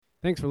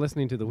Thanks for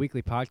listening to the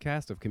weekly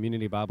podcast of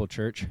Community Bible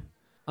Church.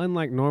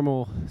 Unlike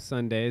normal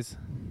Sundays,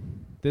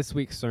 this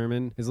week's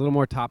sermon is a little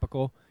more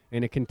topical,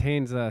 and it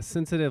contains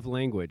sensitive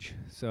language.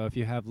 So if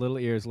you have little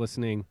ears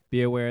listening,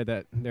 be aware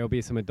that there will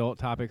be some adult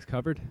topics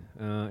covered.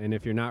 And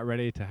if you're not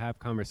ready to have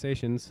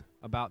conversations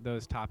about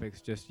those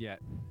topics just yet,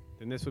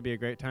 then this would be a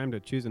great time to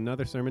choose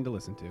another sermon to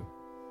listen to.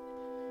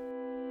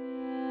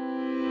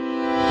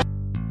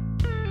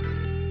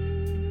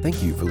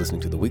 Thank you for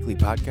listening to the weekly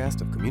podcast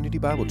of Community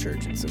Bible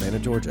Church in Savannah,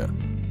 Georgia.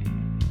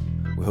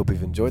 We hope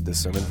you've enjoyed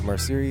this sermon from our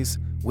series,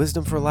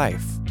 Wisdom for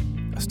Life,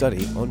 a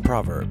study on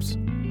Proverbs.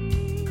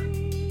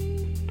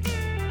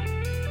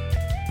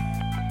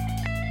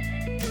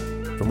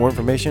 For more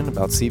information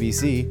about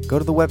CBC, go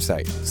to the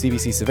website,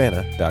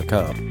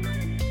 cbcsavannah.com.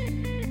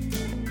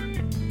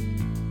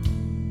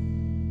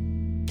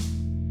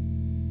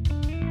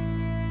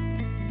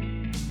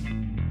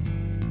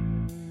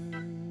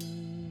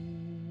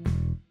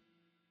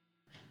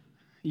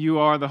 You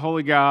are the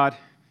holy God.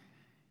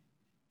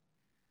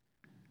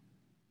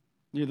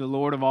 You're the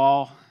Lord of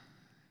all.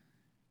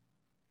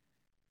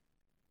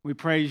 We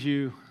praise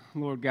you,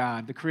 Lord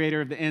God, the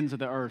creator of the ends of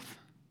the earth.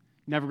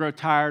 Never grow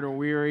tired or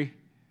weary.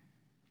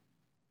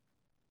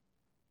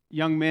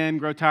 Young men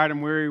grow tired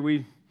and weary.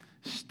 We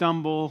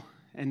stumble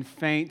and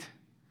faint,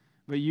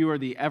 but you are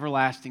the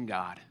everlasting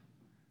God.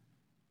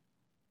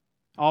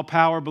 All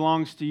power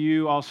belongs to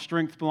you. All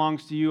strength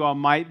belongs to you. All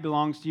might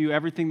belongs to you.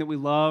 Everything that we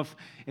love,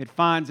 it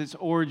finds its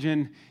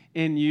origin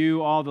in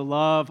you. All the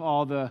love,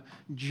 all the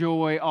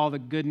joy, all the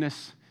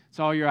goodness, it's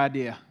all your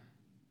idea.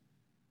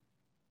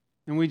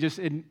 And we just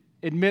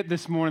admit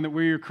this morning that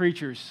we're your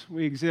creatures.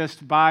 We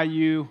exist by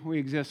you. We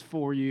exist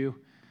for you.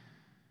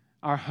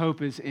 Our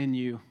hope is in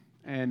you.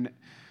 And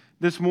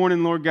this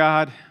morning, Lord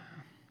God,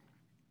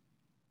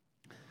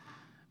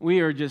 we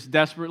are just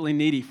desperately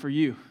needy for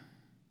you.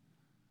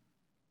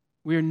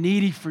 We are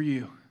needy for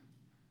you.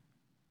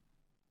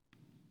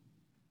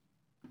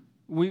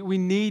 We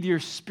need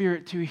your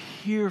Spirit to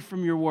hear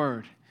from your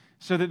word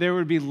so that there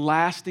would be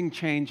lasting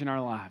change in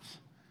our lives.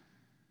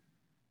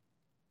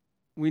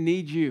 We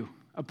need you.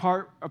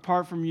 Apart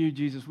from you,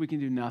 Jesus, we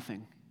can do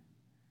nothing.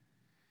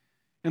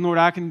 And Lord,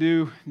 I can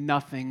do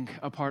nothing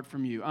apart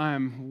from you. I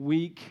am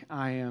weak.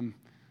 I am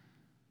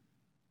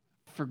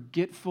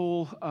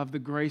forgetful of the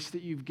grace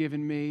that you've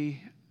given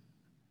me.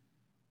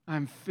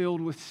 I'm filled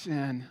with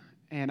sin.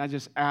 And I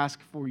just ask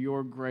for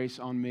your grace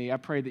on me. I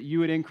pray that you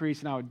would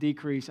increase and I would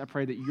decrease. I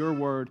pray that your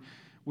word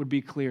would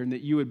be clear and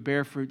that you would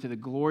bear fruit to the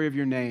glory of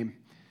your name.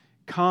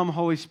 Come,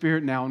 Holy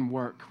Spirit, now and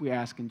work. We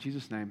ask in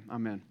Jesus' name.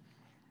 Amen.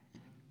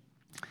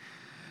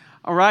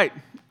 All right.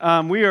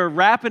 We are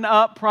wrapping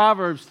up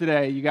Proverbs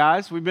today, you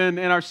guys. We've been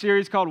in our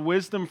series called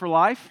Wisdom for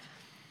Life.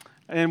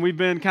 And we've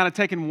been kind of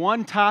taking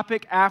one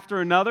topic after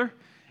another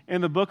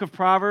in the book of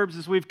Proverbs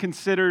as we've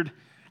considered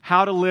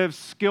how to live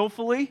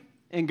skillfully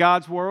in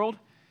God's world.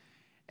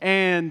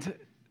 And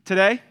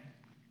today,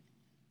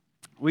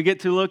 we get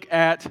to look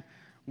at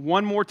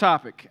one more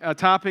topic, a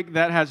topic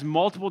that has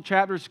multiple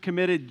chapters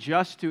committed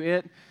just to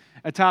it,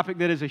 a topic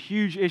that is a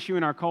huge issue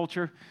in our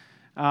culture.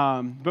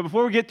 But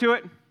before we get to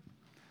it,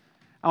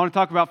 I want to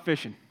talk about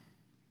fishing.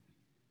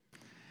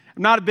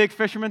 I'm not a big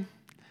fisherman,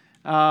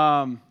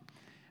 but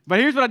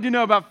here's what I do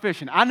know about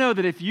fishing. I know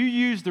that if you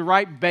use the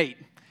right bait,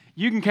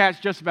 you can catch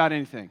just about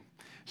anything.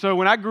 So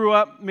when I grew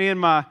up, me and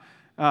my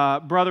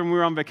brother, when we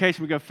were on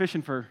vacation, we go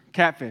fishing for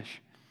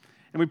catfish.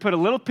 And we put a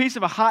little piece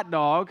of a hot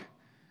dog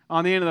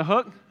on the end of the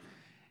hook,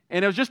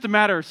 and it was just a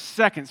matter of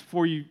seconds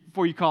before you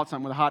caught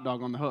something with a hot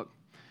dog on the hook.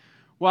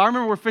 Well, I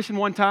remember we're fishing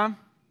one time,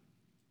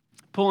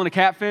 pulling a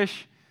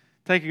catfish,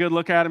 take a good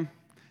look at him,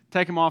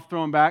 take him off,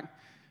 throw him back,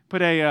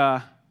 put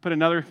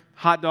another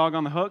hot dog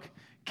on the hook,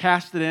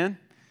 cast it in,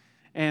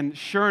 and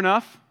sure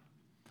enough,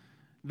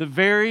 the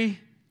very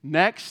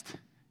next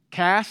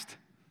cast,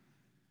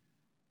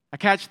 I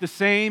catch the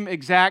same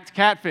exact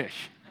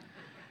catfish.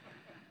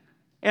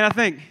 And I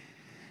think,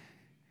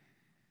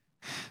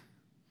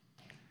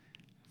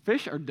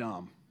 fish are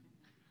dumb.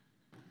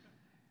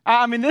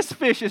 I mean, this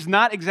fish is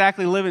not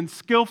exactly living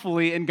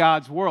skillfully in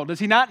God's world. Does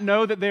he not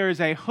know that there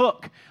is a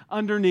hook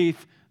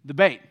underneath the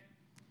bait?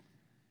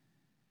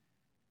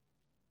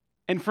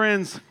 And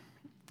friends,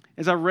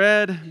 as I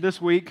read this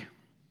week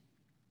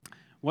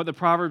what the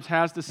Proverbs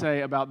has to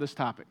say about this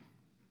topic,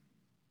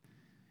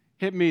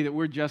 hit me that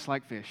we're just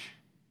like fish.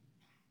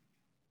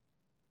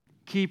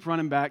 Keep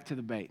running back to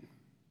the bait.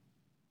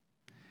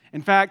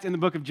 In fact, in the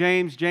book of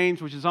James,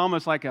 which is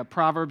almost like a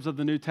Proverbs of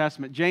the New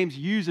Testament, James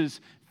uses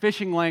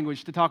fishing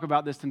language to talk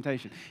about this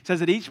temptation. He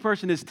says that each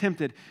person is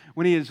tempted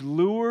when he is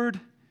lured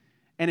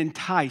and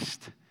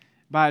enticed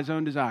by his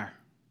own desire.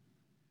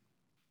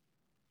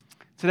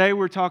 Today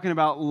we're talking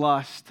about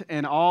lust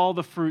and all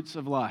the fruits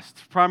of lust.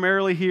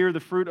 Primarily here,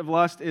 the fruit of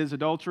lust is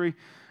adultery.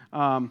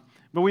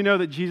 But we know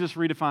that Jesus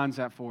redefines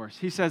that for us.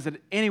 He says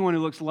that anyone who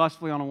looks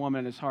lustfully on a woman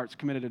in his heart's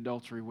committed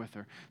adultery with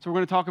her. So we're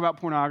going to talk about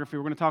pornography.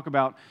 We're going to talk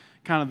about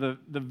kind of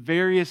the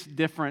various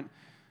different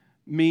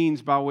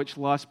means by which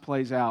lust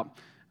plays out.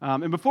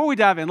 And before we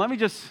dive in, let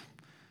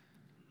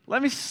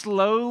let me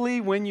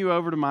slowly win you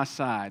over to my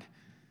side.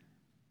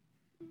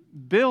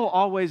 Bill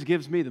always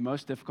gives me the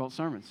most difficult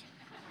sermons.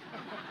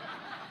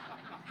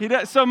 He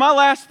does. So my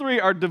last three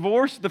are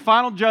divorce, the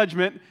final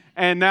judgment,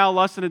 and now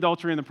lust and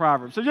adultery in the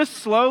Proverbs. So just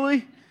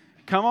slowly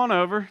come on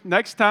over.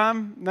 Next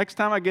time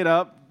I get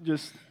up,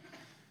 just,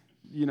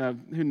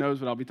 who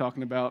knows what I'll be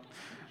talking about.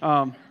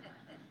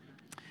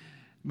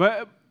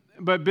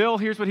 But Bill,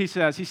 here's what he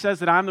says. He says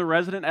that I'm the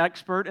resident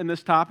expert in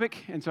this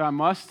topic, and so I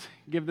must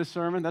give this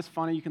sermon. That's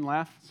funny. You can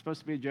laugh. It's supposed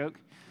to be a joke.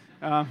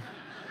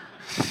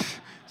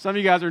 Some of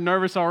you guys are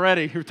nervous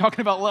already. You're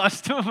talking about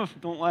lust.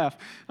 Don't laugh.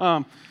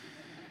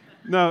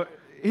 No,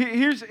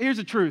 here's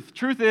the truth.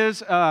 Truth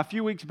is, a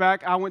few weeks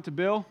back, I went to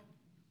Bill,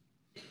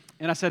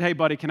 and I said, hey,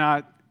 buddy, can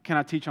I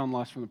teach on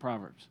lust from the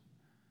Proverbs?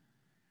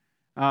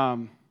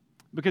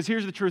 Because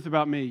here's the truth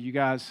about me, you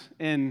guys.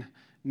 In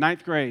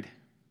 9th grade,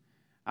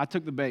 I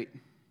took the bait.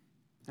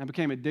 I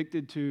became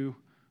addicted to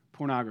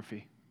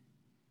pornography.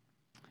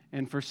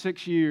 And for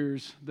 6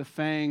 years, the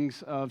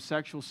fangs of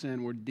sexual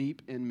sin were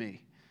deep in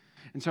me.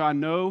 And so I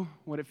know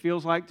what it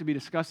feels like to be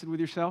disgusted with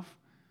yourself.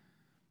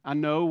 I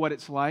know what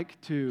it's like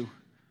to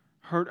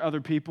hurt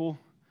other people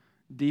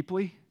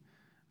deeply.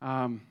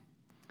 But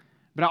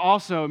I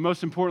also,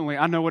 most importantly,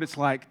 I know what it's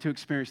like to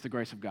experience the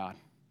grace of God.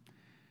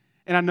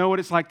 And I know what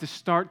it's like to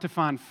start to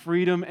find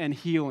freedom and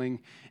healing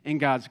in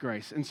God's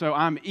grace. And so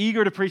I'm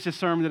eager to preach this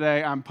sermon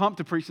today. I'm pumped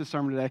to preach this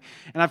sermon today.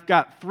 And I've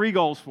got 3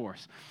 goals for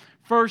us.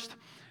 First,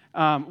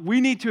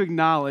 we need to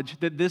acknowledge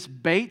that this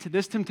bait,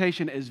 this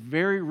temptation is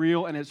very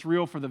real, and it's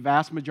real for the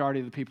vast majority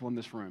of the people in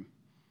this room.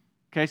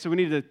 Okay, so we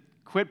need to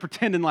quit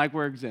pretending like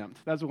we're exempt.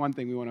 That's the one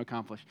thing we want to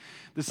accomplish.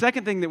 The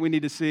second thing that we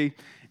need to see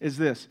is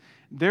this.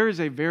 There is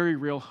a very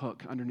real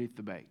hook underneath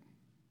the bait.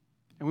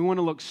 And we want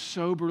to look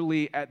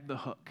soberly at the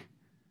hook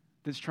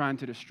that's trying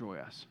to destroy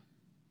us.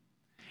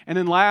 And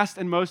then last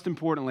and most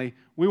importantly,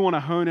 we want to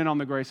hone in on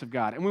the grace of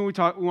God. And when we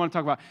want to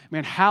talk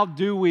about, how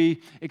do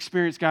we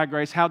experience God's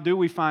grace? How do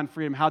we find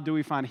freedom? How do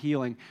we find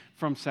healing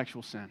from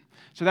sexual sin?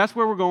 So that's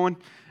where we're going.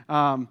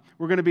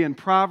 We're going to be in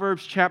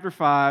Proverbs chapter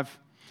 5.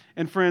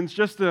 And friends,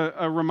 just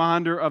a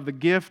reminder of the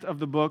gift of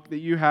the book that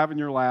you have in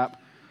your lap.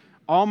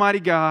 Almighty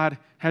God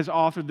has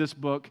authored this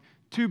book.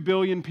 2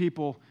 billion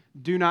people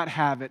do not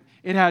have it.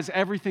 It has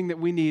everything that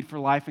we need for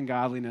life and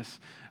godliness.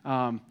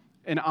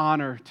 An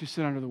honor to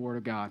sit under the Word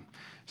of God.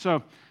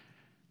 So,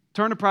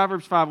 turn to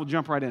Proverbs 5. We'll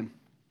jump right in.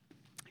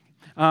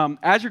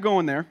 As you're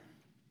going there,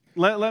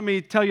 let me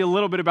tell you a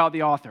little bit about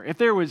the author. If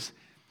there was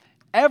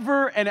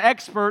ever an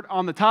expert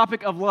on the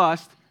topic of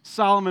lust,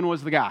 Solomon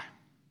was the guy.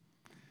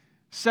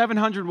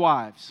 700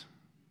 wives.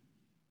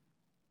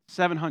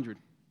 700,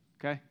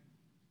 okay?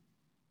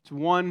 It's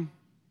one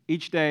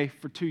each day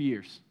for 2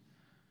 years.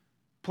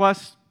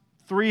 Plus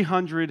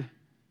 300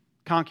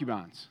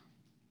 concubines.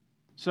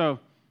 So,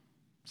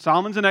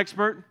 Solomon's an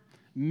expert.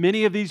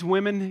 Many of these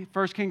women,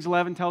 1 Kings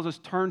 11 tells us,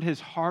 turned his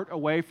heart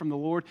away from the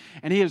Lord.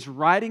 And he is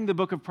writing the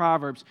book of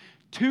Proverbs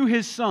to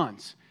his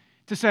sons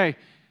to say,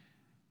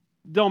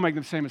 don't make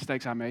the same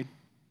mistakes I made.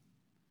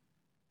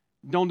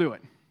 Don't do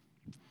it.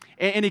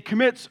 And he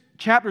commits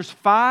chapters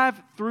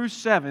 5 through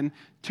 7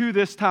 to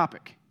this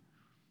topic.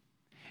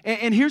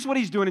 And here's what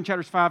he's doing in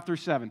chapters 5 through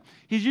 7.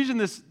 He's using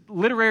this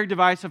literary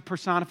device of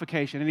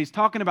personification, and he's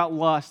talking about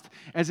lust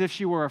as if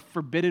she were a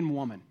forbidden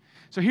woman.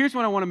 So here's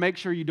what I want to make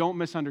sure you don't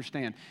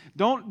misunderstand.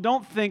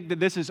 Don't think that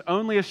this is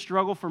only a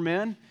struggle for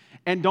men,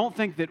 and don't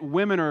think that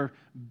women are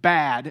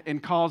bad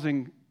in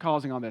causing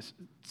all this.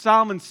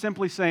 Solomon's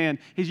simply saying,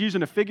 he's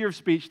using a figure of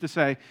speech to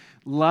say,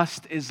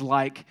 lust is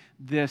like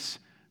this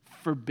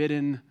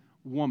forbidden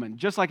woman.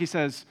 Just like he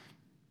says,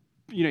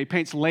 he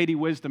paints Lady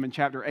Wisdom in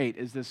chapter 8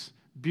 as this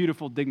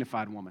beautiful,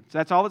 dignified woman. So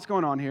that's all that's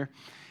going on here.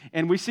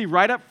 And we see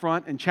right up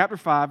front in chapter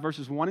 5,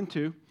 verses 1 and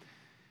 2,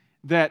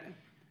 that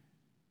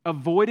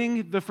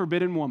avoiding the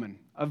forbidden woman,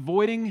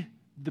 avoiding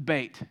the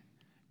bait,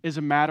 is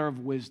a matter of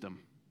wisdom.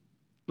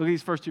 Look at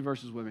these first 2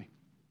 verses with me.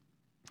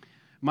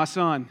 My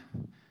son,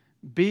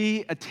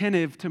 be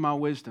attentive to my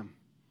wisdom.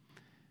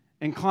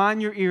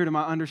 Incline your ear to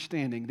my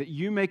understanding, that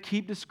you may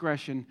keep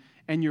discretion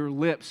and your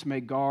lips may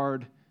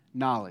guard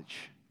knowledge.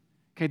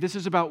 Okay, this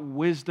is about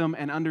wisdom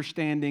and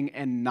understanding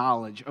and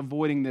knowledge,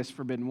 avoiding this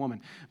forbidden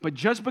woman. But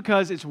just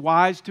because it's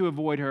wise to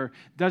avoid her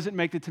doesn't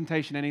make the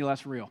temptation any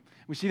less real.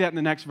 We see that in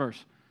the next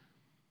verse.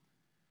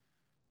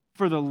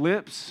 For the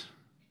lips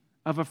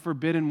of a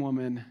forbidden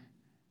woman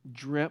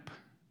drip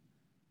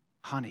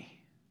honey,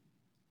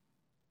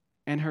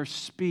 and her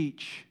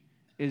speech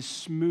is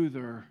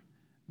smoother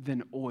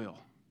than oil.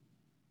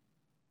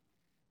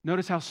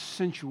 Notice how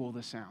sensual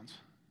this sounds.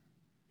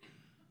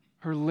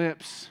 Her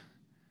lips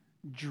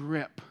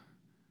drip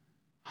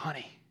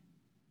honey.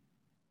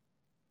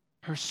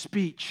 Her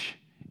speech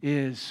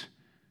is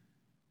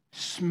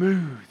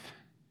smooth.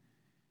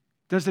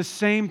 Does the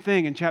same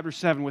thing in chapter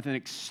 7 with an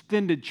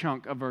extended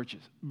chunk of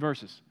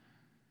verses.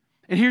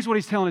 And here's what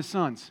he's telling his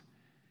sons.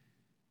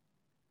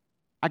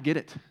 I get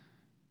it.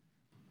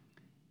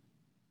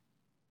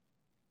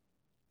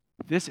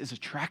 This is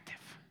attractive.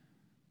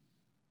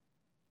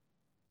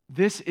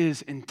 This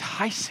is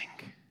enticing.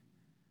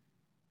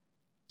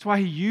 That's why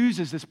he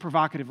uses this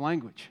provocative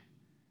language.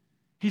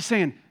 He's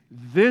saying,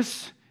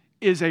 this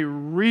is a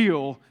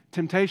real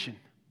temptation.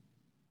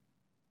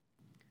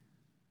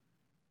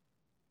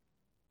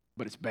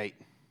 But it's bait.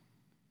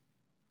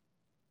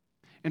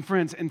 And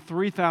friends, in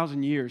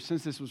 3,000 years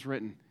since this was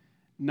written,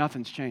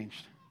 nothing's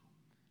changed.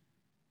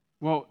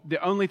 Well,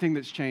 the only thing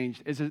that's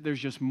changed is that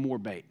there's just more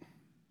bait.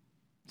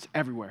 It's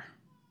everywhere.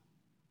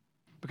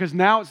 Because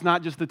now it's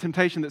not just the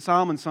temptation that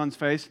Solomon's sons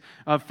face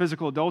of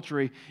physical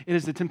adultery. It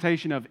is the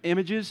temptation of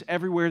images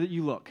everywhere that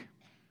you look.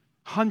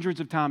 Hundreds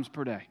of times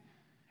per day.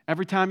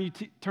 Every time you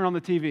turn on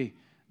the TV,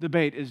 the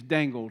bait is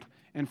dangled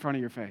in front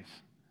of your face.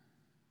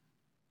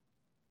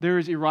 There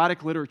is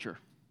erotic literature.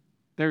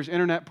 There's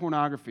internet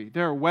pornography.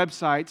 There are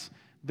websites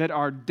that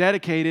are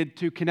dedicated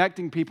to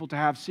connecting people to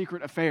have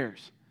secret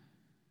affairs.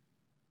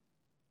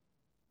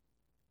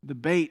 The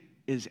bait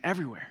is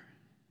everywhere.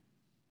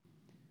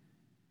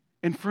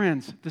 And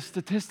friends, the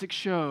statistics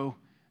show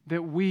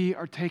that we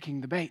are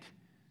taking the bait.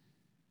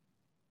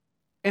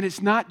 And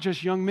it's not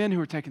just young men who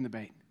are taking the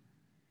bait.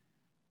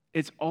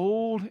 It's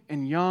old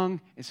and young.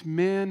 It's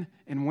men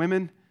and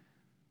women.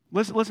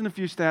 Listen to a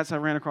few stats I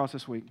ran across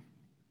this week.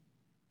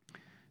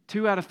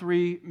 2 out of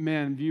 3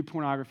 men view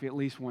pornography at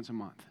least once a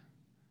month.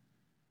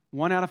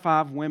 1 out of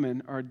 5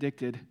 women are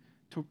addicted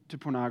to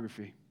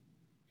pornography.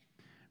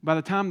 By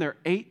the time they're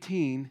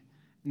 18,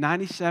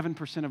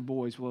 97% of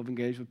boys will have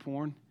engaged with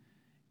porn,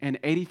 and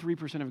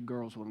 83% of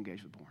girls will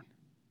engage with porn.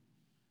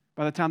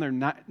 By the time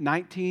they're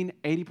 19,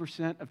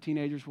 80% of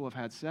teenagers will have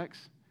had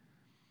sex.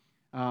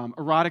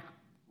 Erotic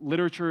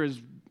literature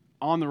is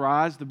on the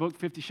rise. The book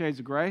 50 Shades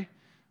of Grey,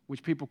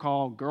 which people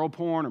call girl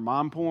porn or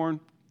mom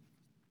porn,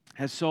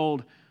 has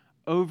sold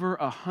over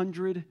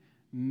 100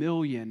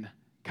 million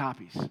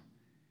copies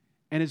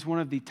and is one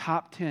of the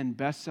top 10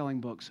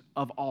 best-selling books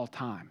of all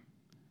time.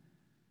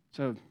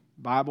 So,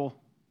 Bible,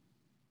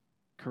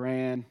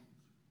 Quran,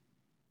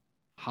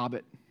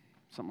 Hobbit,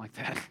 something like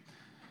that.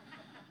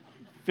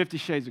 50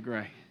 Shades of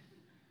Grey.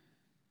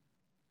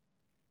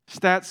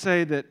 Stats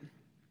say that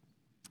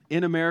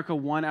in America,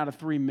 1 out of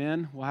 3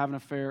 men will have an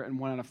affair and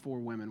 1 out of 4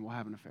 women will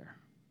have an affair.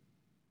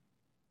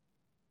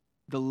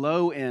 The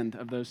low end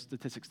of those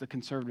statistics, the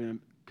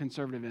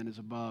conservative end, is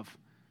above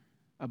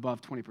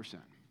 20%.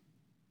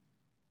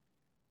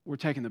 We're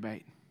taking the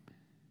bait.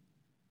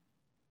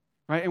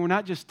 Right? And we're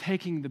not just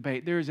taking the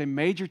bait. There is a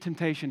major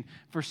temptation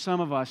for some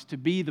of us to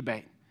be the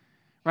bait.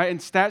 Right? And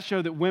stats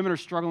show that women are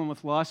struggling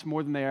with lust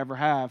more than they ever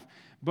have.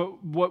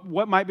 But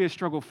what might be a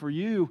struggle for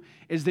you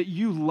is that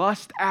you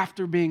lust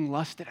after being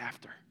lusted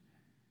after.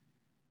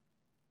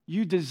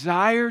 You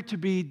desire to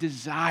be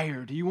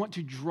desired. You want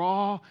to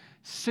draw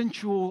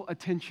sensual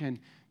attention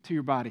to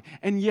your body.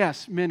 And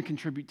yes, men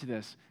contribute to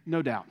this,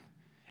 no doubt.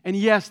 And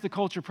yes, the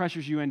culture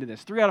pressures you into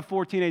this. 3 out of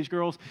 4 teenage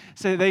girls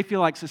say they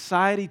feel like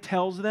society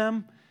tells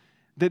them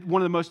that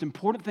one of the most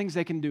important things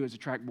they can do is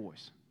attract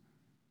boys.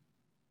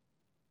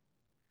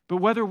 But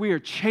whether we are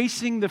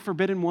chasing the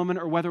forbidden woman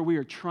or whether we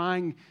are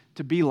trying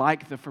to be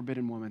like the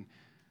forbidden woman,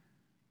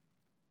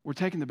 we're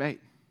taking the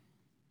bait.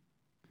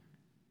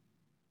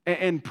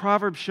 And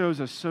Proverbs shows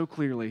us so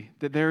clearly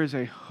that there is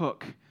a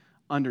hook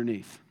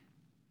underneath.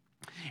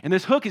 And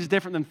this hook is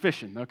different than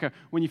fishing, okay?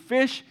 When you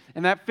fish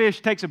and that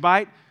fish takes a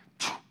bite,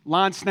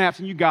 line snaps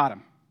and you got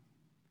him.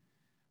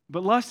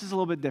 But lust is a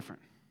little bit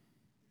different.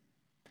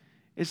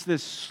 It's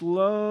this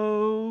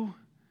slow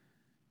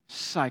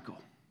cycle.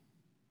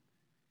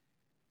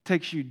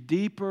 Takes you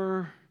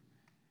deeper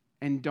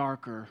and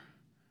darker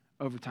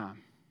over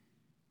time.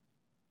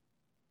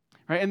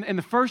 Right? And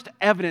the first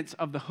evidence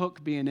of the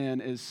hook being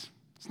in is,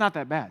 it's not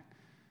that bad.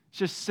 It's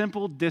just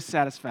simple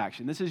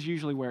dissatisfaction. This is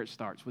usually where it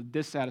starts, with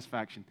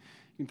dissatisfaction.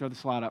 You can throw the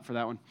slide up for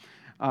that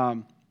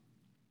one.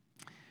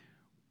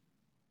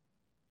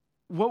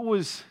 What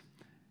was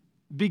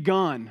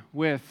begun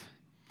with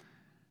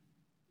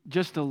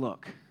just a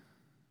look,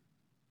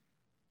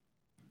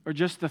 or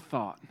just the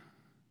thought,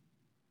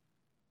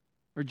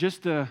 or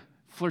just the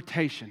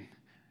flirtation.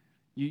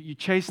 You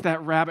chase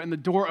that rabbit and the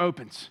door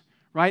opens,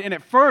 right? And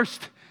at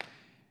first,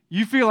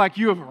 you feel like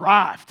you have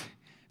arrived.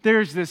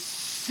 There's this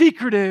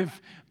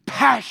secretive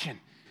passion.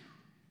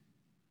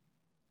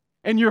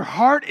 And your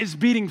heart is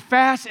beating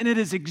fast and it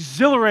is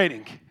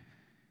exhilarating.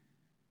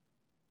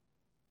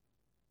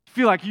 You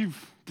feel like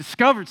you've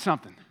discovered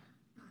something.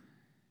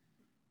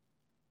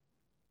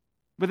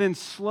 But then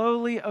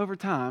slowly over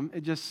time,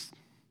 it just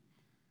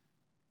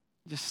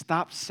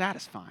stops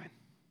satisfying.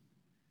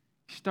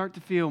 You start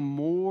to feel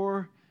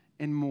more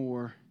and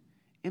more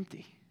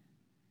empty.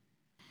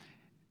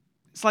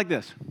 It's like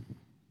this.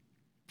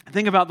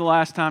 Think about the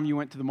last time you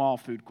went to the mall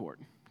food court.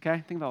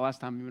 Okay? Think about the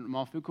last time you went to the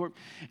mall food court.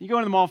 You go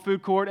into the mall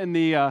food court and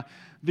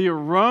the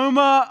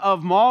aroma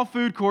of mall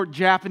food court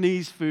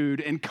Japanese food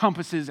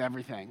encompasses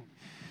everything.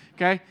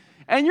 Okay?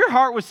 And your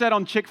heart was set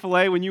on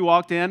Chick-fil-A when you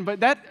walked in, but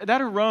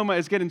that aroma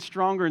is getting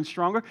stronger and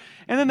stronger.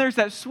 And then there's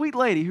that sweet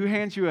lady who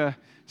hands you a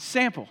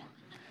sample.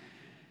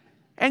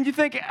 And you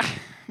think,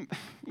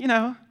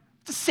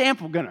 it's a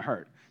sample going to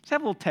hurt. Just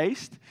have a little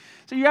taste.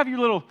 So you have your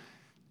little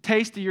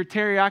taste of your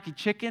teriyaki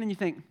chicken, and you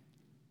think,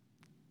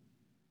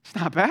 It's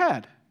not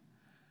bad.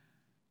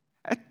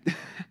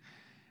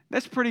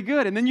 That's pretty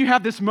good. And then you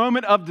have this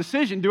moment of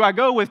decision. Do I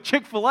go with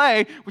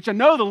Chick-fil-A, which I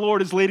know the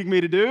Lord is leading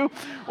me to do,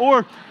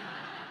 or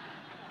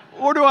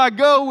do I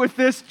go with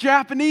this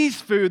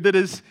Japanese food that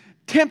is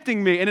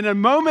tempting me? And in a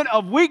moment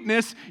of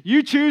weakness,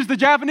 you choose the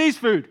Japanese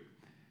food.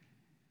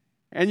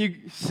 And you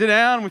sit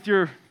down with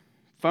your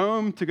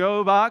foam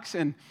to-go box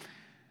and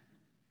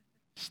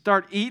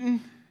start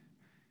eating.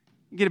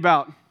 You get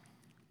about,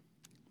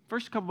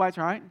 first couple bites,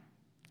 all right?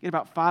 Get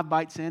about 5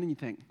 bites in and you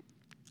think,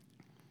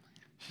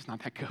 it's just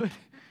not that good.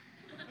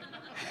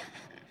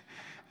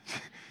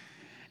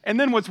 And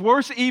then what's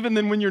worse even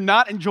than when you're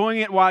not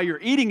enjoying it while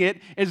you're eating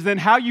it is then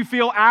how you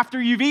feel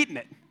after you've eaten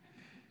it.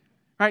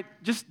 Right?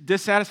 Just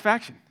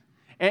dissatisfaction.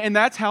 And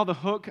that's how the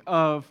hook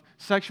of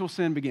sexual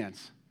sin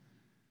begins.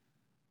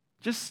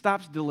 Just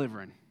stops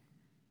delivering.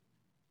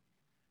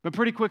 But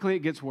pretty quickly it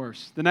gets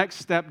worse. The next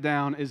step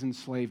down is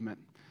enslavement.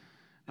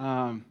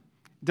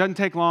 Doesn't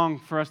take long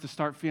for us to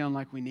start feeling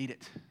like we need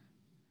it.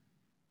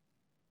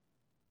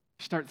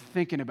 Start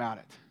thinking about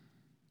it.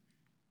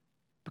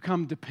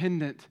 Become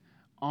dependent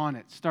on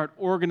it. Start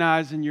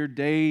organizing your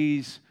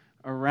days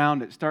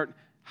around it. Start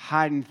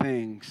hiding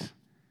things.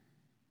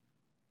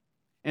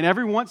 And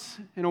every once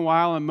in a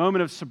while, in a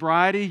moment of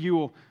sobriety, you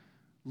will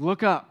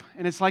look up,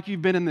 and it's like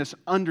you've been in this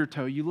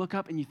undertow. You look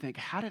up and you think,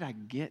 how did I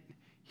get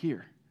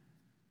here?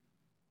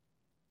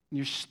 And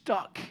you're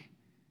stuck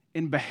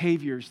in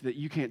behaviors that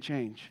you can't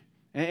change.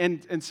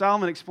 And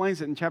Solomon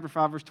explains it in chapter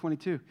 5, verse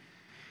 22. He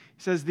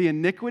says, the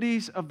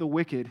iniquities of the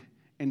wicked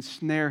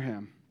ensnare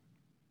him,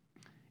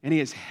 and he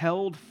is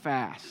held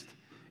fast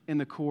in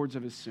the cords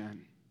of his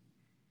sin.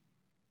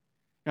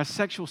 Now,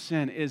 sexual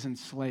sin is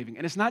enslaving.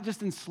 And it's not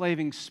just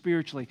enslaving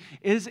spiritually.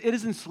 It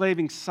is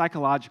enslaving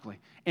psychologically.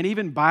 And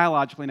even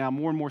biologically now,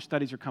 more and more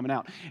studies are coming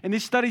out. And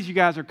these studies, you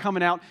guys, are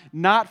coming out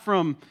not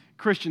from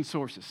Christian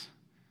sources.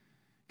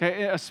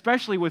 Okay?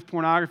 Especially with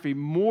pornography,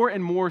 more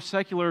and more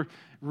secular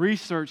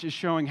research is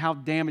showing how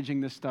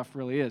damaging this stuff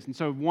really is. And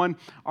so one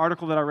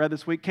article that I read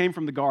this week came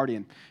from The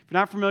Guardian. If you're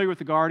not familiar with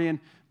The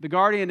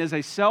Guardian is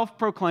a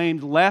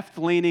self-proclaimed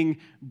left-leaning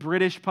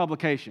British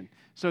publication.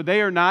 So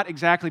they are not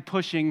exactly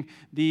pushing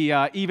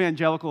the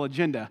evangelical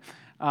agenda.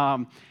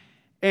 And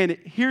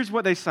here's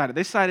what they cited.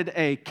 They cited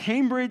a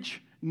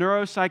Cambridge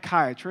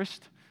neuropsychiatrist.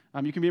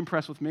 You can be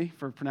impressed with me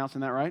for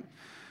pronouncing that right.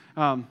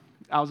 I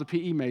was a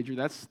PE major.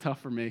 That's tough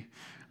for me.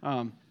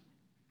 And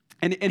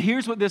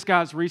here's what this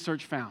guy's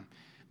research found.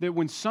 That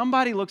when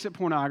somebody looks at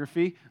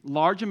pornography,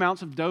 large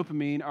amounts of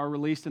dopamine are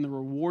released in the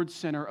reward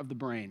center of the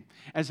brain.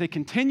 As they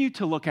continue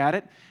to look at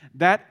it,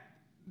 that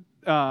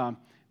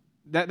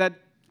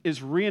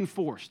is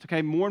reinforced.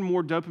 Okay, more and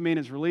more dopamine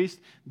is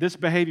released. This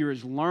behavior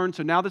is learned.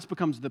 So now this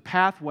becomes the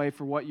pathway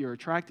for what you're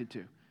attracted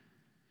to.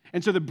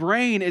 And so the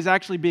brain is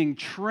actually being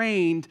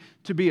trained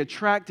to be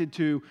attracted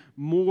to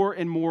more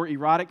and more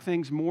erotic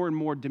things, more and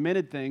more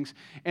demented things.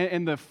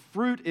 And the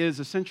fruit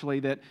is essentially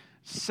that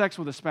sex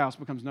with a spouse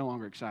becomes no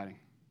longer exciting.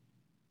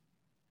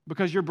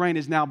 Because your brain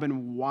has now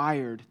been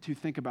wired to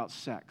think about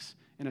sex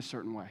in a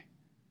certain way.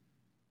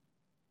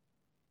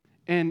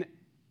 And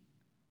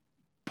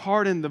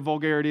pardon the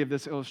vulgarity of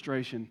this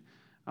illustration,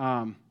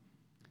 but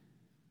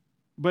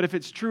if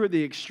it's true at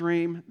the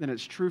extreme, then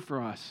it's true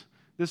for us.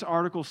 This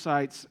article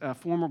cites a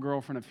former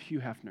girlfriend of Hugh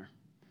Hefner,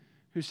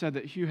 who said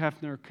that Hugh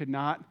Hefner could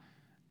not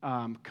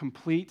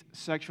complete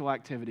sexual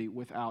activity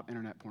without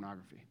internet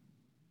pornography.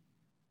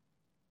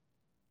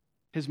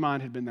 His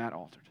mind had been that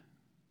altered.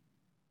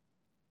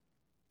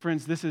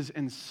 Friends, this is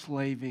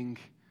enslaving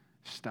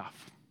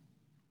stuff.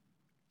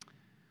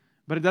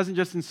 But it doesn't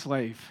just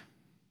enslave.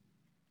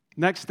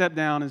 Next step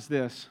down is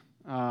this.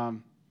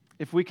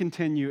 If we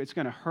continue, it's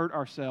going to hurt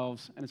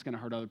ourselves and it's going to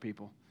hurt other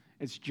people.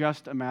 It's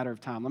just a matter of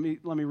time.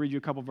 Let me read you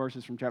a couple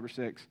verses from chapter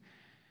 6.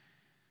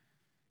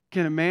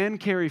 Can a man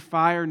carry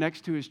fire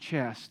next to his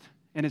chest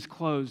and his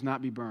clothes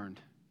not be burned?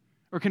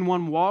 Or can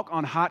one walk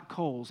on hot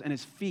coals and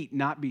his feet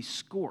not be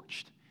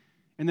scorched?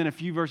 And then a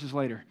few verses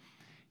later,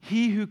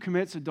 he who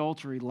commits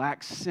adultery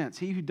lacks sense.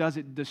 He who does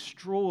it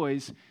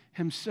destroys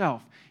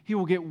himself. He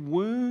will get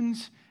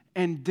wounds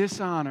and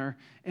dishonor,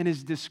 and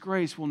his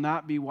disgrace will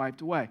not be wiped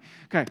away.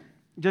 Okay,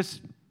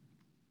 just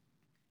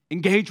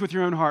engage with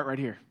your own heart right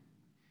here.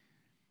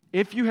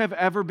 If you have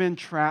ever been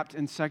trapped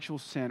in sexual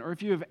sin, or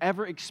if you have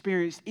ever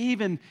experienced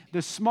even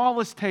the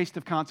smallest taste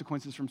of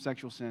consequences from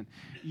sexual sin,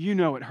 you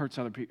know it hurts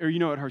other people, or you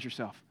know it hurts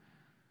yourself.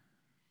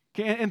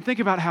 Okay, and think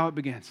about how it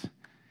begins.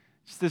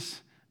 It's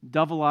this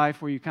double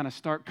life where you kind of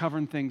start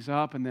covering things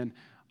up, and then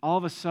all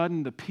of a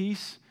sudden the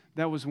peace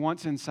that was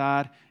once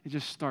inside, it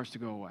just starts to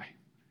go away.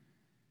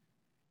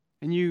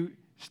 And you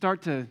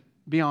start to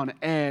be on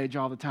edge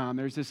all the time.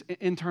 There's this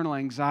internal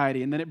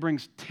anxiety, and then it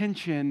brings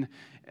tension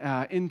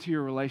into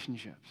your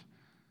relationships.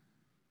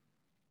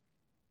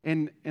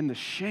 And the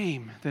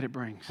shame that it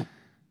brings.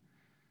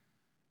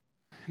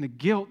 And the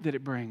guilt that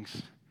it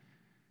brings.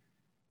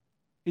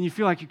 And you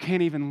feel like you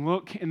can't even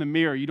look in the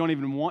mirror. You don't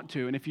even want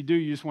to. And if you do,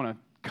 you just want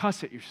to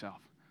cuss at yourself.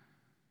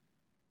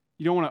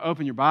 You don't want to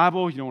open your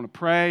Bible. You don't want to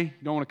pray.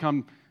 You don't want to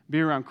come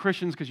be around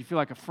Christians because you feel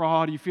like a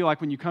fraud. You feel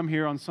like when you come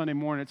here on Sunday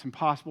morning, it's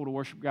impossible to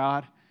worship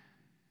God.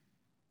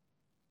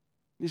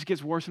 It just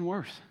gets worse and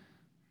worse.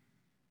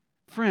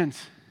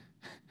 Friends,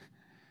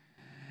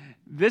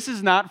 this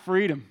is not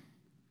freedom.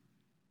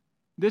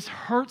 This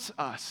hurts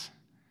us.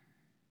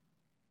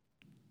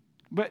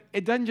 But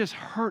it doesn't just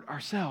hurt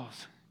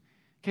ourselves.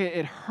 Okay,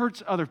 it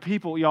hurts other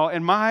people, y'all.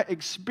 And my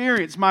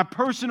experience, my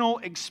personal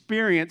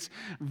experience,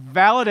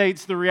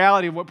 validates the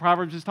reality of what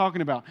Proverbs is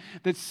talking about.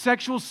 That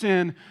sexual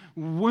sin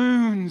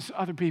wounds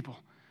other people.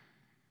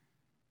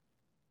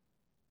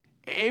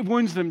 It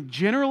wounds them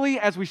generally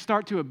as we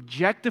start to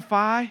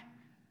objectify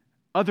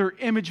other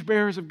image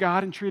bearers of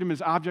God and treat them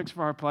as objects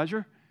for our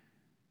pleasure.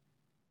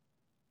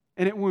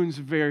 And it wounds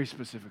very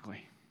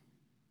specifically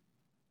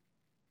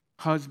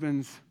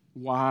husbands,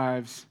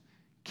 wives,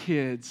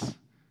 kids,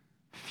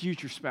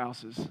 future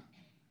spouses.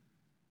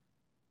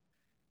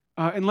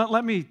 And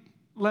let me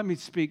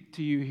speak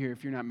to you here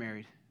if you're not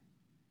married.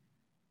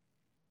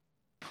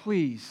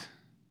 Please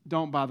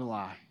don't buy the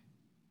lie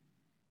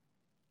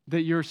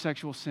that your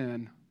sexual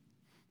sin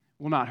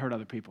will not hurt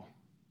other people.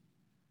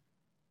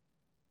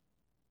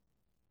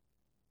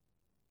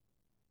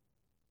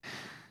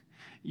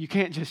 You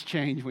can't just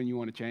change when you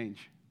want to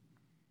change.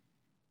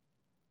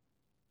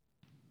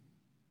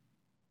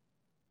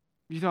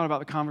 You thought about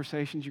the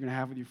conversations you're going to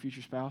have with your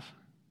future spouse?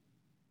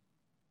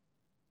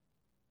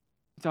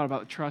 You thought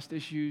about the trust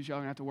issues y'all are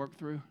going to have to work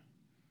through?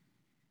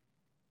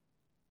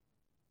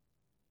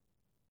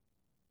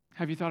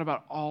 Have you thought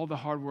about all the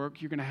hard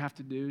work you're going to have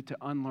to do to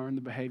unlearn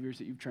the behaviors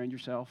that you've trained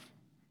yourself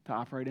to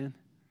operate in?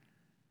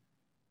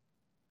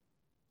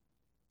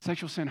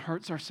 Sexual sin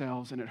hurts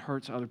ourselves and it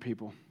hurts other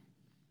people.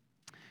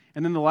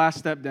 And then the last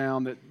step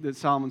down that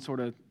Solomon sort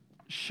of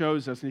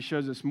shows us, and he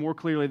shows us more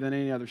clearly than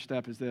any other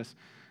step, is this.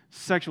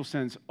 Sexual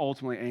sin is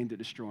ultimately aimed at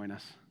destroying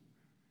us.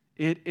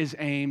 It is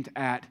aimed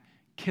at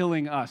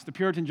killing us. The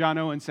Puritan John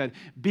Owen said,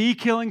 "Be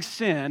killing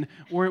sin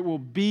or it will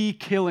be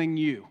killing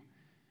you."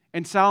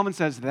 And Solomon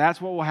says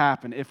that's what will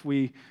happen if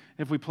we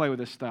play with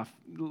this stuff.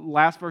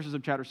 Last verses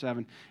of chapter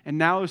 7. "And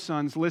now, O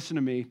sons, listen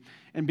to me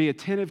and be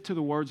attentive to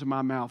the words of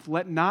my mouth.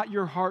 Let not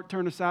your heart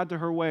turn aside to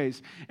her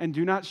ways and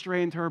do not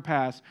stray into her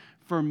paths.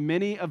 For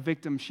many a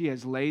victim she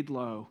has laid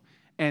low,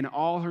 and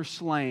all her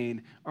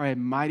slain are a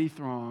mighty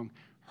throng.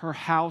 Her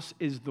house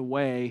is the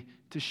way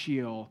to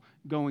Sheol,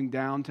 going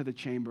down to the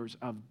chambers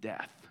of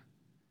death."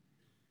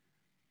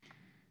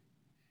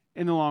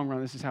 In the long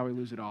run, this is how we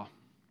lose it all.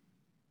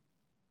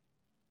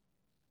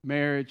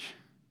 Marriage,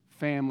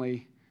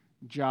 family,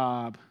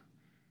 job,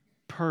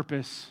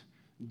 purpose,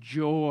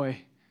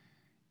 joy,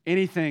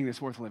 anything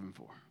that's worth living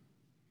for.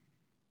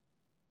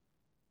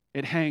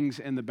 It hangs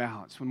in the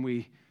balance when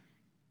we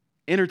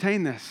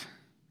entertain this.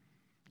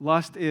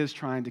 Lust is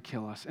trying to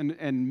kill us.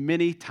 And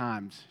many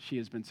times she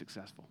has been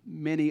successful.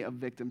 Many a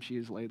victim she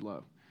has laid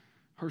low.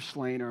 Her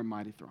slain are a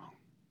mighty throng.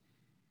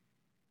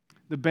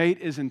 The bait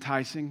is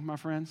enticing, my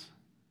friends,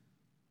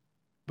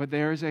 but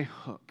there is a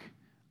hook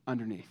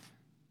underneath.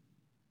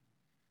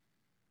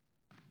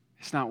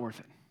 It's not worth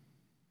it.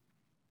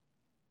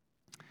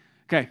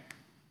 Okay.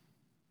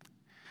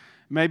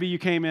 Maybe you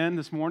came in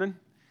this morning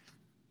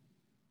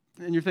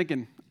and you're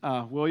thinking,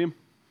 William,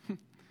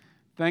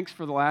 thanks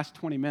for the last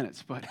 20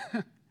 minutes, but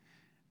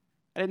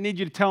I didn't need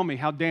you to tell me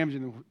how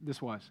damaging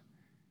this was.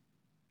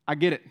 I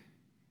get it.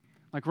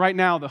 Like right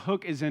now, the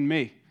hook is in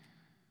me.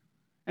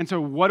 And so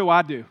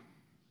what do?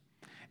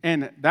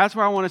 And that's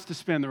where I want us to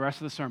spend the rest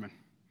of the sermon.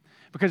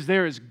 Because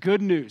there is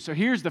good news. So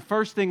here's the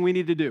first thing we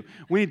need to do.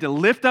 We need to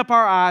lift up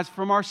our eyes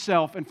from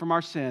ourselves and from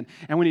our sin,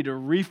 and we need to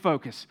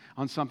refocus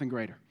on something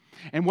greater.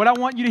 And what I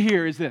want you to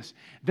hear is this.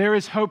 There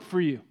is hope for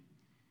you.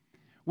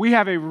 We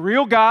have a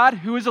real God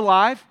who is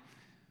alive.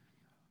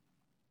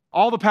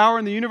 All the power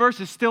in the universe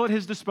is still at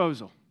His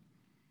disposal.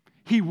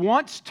 He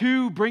wants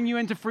to bring you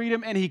into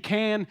freedom, and He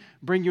can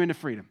bring you into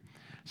freedom.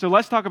 So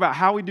let's talk about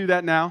how we do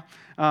that now,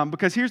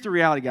 because here's the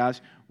reality,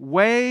 guys.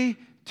 Way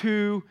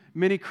too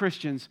many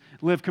Christians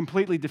live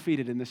completely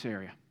defeated in this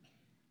area.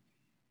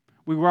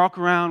 We walk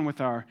around with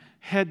our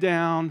head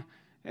down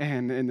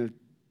and in the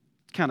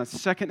kind of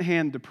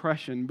secondhand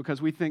depression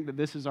because we think that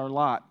this is our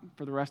lot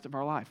for the rest of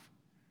our life.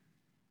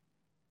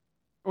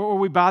 Or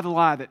we buy the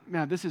lie that,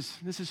 man, this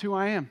is who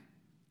I am.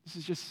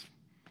 It's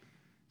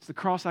the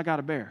cross I got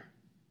to bear.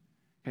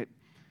 Okay.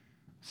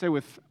 Say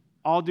with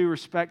all due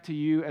respect to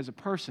you as a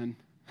person,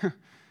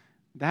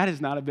 that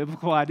is not a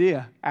biblical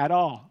idea at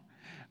all.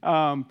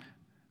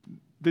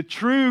 The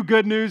true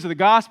good news of the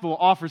gospel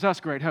offers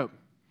us great hope.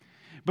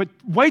 But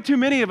way too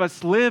many of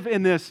us live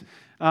in this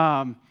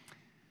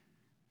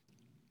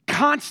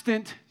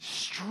constant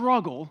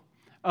struggle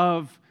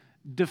of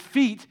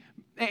defeat.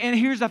 And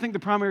here's, I think, the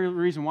primary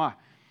reason why.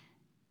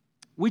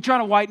 We try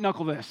to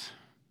white-knuckle this.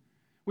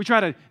 We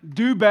try to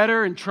do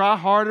better and try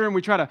harder, and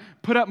we try to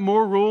put up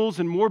more rules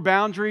and more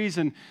boundaries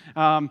and,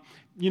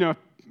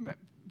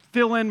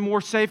 fill in more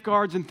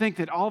safeguards and think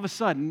that all of a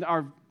sudden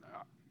our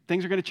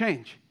things are going to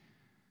change.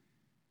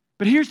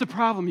 But here's the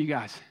problem, you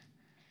guys.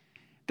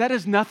 That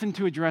is nothing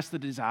to address the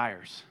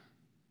desires.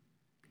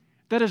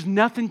 that does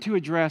nothing to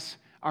address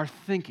our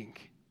thinking.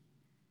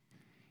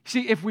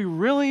 See, if we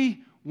really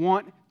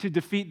want to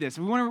defeat this,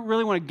 if we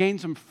really want to gain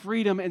some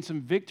freedom and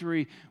some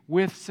victory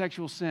with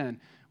sexual sin,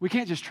 we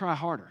can't just try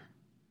harder.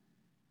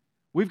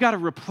 We've got to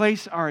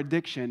replace our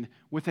addiction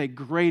with a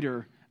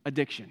greater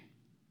addiction.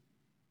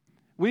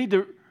 We need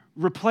to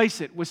replace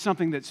it with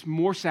something that's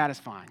more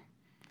satisfying.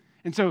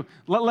 And so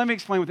let me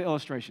explain with the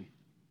illustration.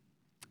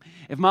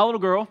 If my little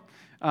girl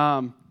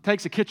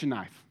takes a kitchen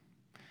knife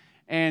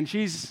and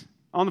she's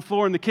on the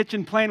floor in the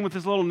kitchen playing with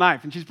this little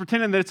knife, and she's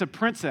pretending that it's a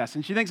princess,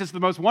 and she thinks it's the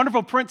most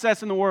wonderful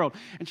princess in the world,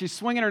 and she's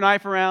swinging her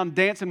knife around,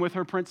 dancing with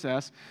her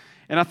princess,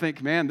 and I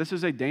think, man, this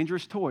is a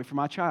dangerous toy for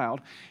my child.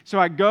 So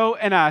I go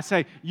and I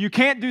say, you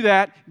can't do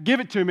that,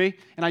 give it to me,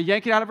 and I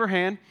yank it out of her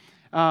hand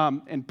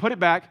and put it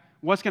back.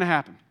 What's going to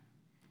happen?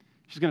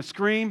 She's going to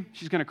scream,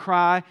 she's going to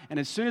cry, and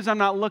as soon as I'm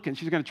not looking,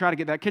 she's going to try to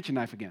get that kitchen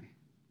knife again.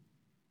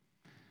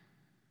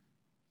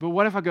 But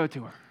what if I go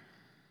to her?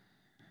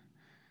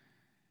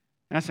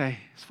 And I say,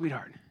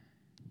 sweetheart,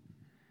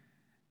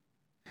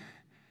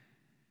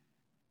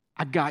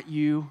 I got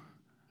you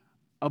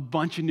a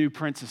bunch of new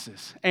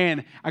princesses,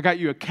 and I got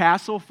you a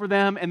castle for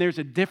them, and there's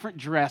a different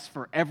dress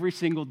for every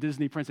single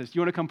Disney princess. You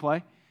want to come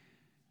play?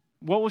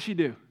 What will she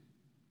do?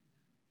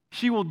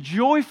 She will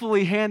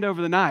joyfully hand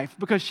over the knife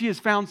because she has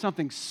found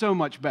something so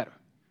much better.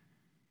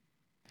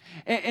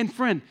 And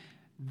friend,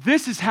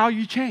 this is how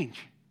you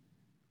change.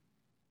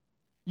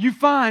 You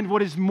find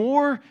what is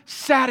more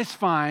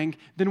satisfying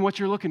than what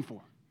you're looking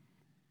for.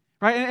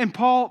 Right? And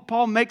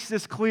Paul makes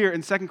this clear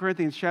in 2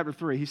 Corinthians chapter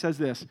 3. He says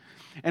this,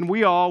 and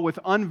we all, with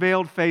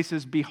unveiled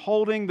faces,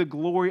 beholding the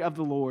glory of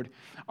the Lord,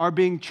 are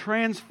being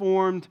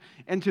transformed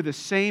into the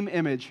same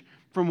image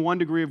from one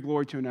degree of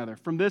glory to another.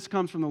 From this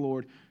comes from the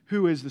Lord,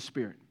 who is the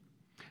Spirit.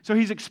 So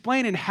he's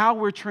explaining how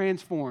we're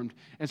transformed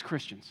as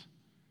Christians.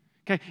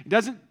 Okay? He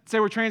doesn't say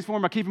we're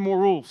transformed by keeping more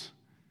rules.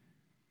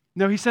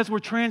 No, he says we're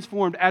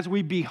transformed as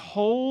we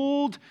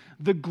behold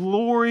the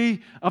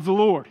glory of the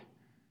Lord.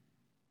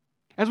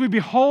 As we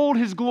behold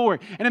His glory.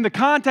 And in the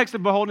context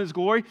of beholding His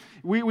glory,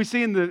 we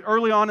see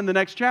early on in the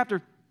next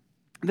chapter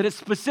that it's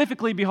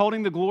specifically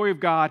beholding the glory of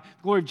God,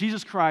 the glory of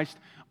Jesus Christ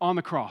on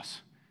the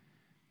cross.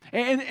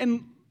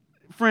 And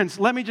friends,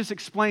 let me just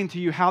explain to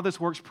you how this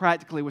works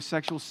practically with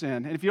sexual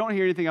sin. And if you don't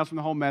hear anything else from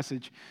the whole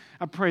message,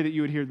 I pray that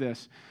you would hear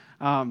this.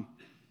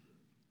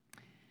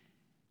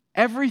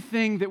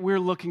 Everything that we're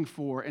looking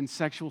for in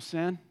sexual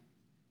sin,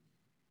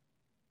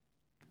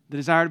 the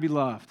desire to be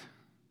loved,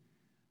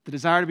 the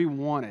desire to be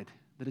wanted,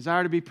 the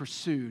desire to be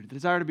pursued, the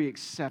desire to be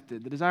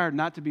accepted, the desire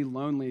not to be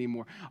lonely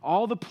anymore,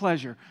 all the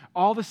pleasure,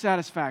 all the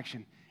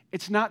satisfaction,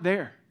 it's not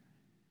there.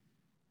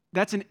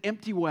 That's an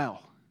empty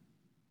well.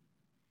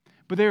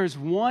 But there is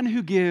one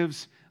who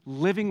gives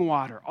living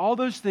water. All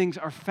those things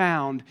are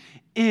found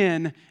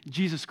in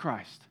Jesus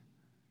Christ.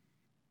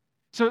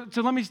 So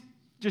let me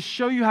just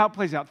show you how it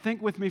plays out.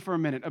 Think with me for a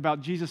minute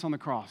about Jesus on the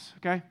cross,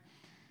 okay?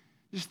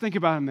 Just think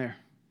about Him there.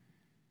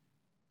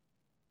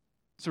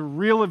 It's a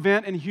real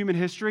event in human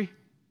history.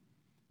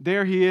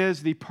 There He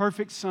is, the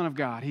perfect Son of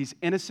God. He's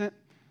innocent.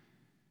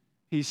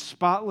 He's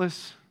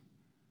spotless.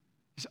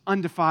 He's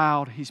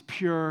undefiled. He's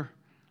pure.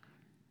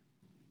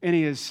 And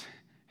He is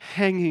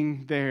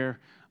hanging there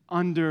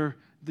under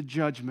the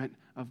judgment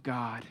of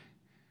God.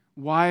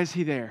 Why is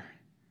He there?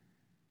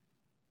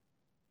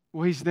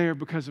 Well, He's there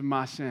because of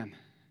my sin.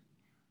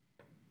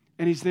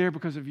 And He's there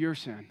because of your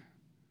sin.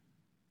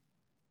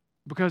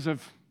 Because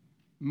of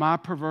my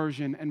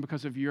perversion and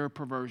because of your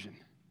perversion.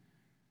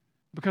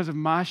 Because of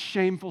my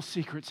shameful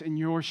secrets and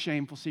your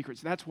shameful secrets.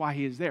 That's why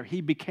He is there.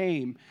 He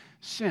became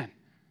sin.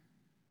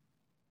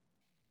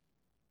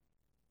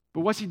 But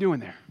what's He doing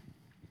there?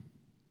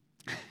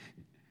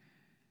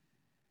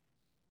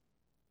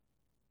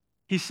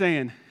 He's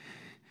saying,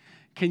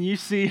 can you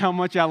see how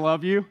much I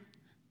love you?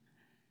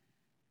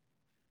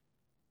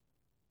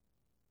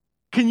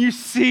 Can you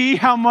see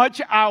how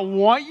much I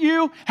want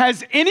you?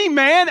 Has any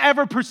man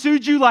ever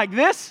pursued you like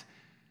this?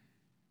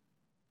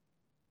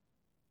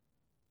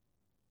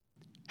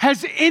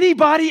 Has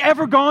anybody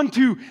ever gone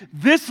to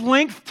this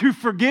length to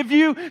forgive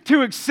you,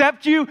 to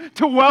accept you,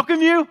 to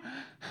welcome you?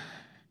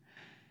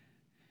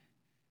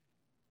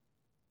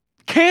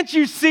 Can't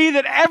you see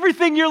that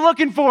everything you're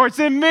looking for is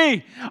in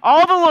me?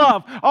 All the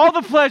love, all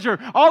the pleasure,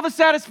 all the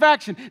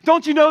satisfaction.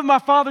 Don't you know my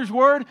Father's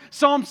word?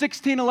 Psalm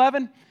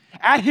 16:11.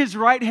 At His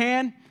right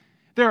hand,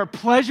 there are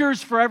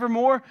pleasures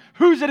forevermore.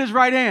 Who's at His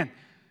right hand?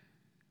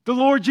 The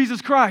Lord Jesus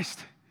Christ.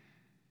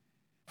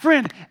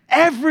 Friend,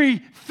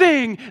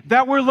 everything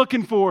that we're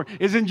looking for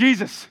is in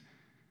Jesus.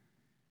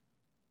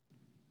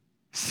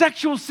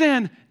 Sexual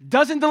sin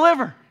doesn't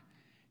deliver.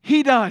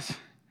 He does.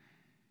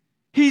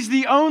 He's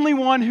the only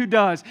one who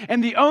does.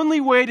 And the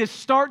only way to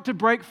start to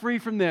break free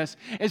from this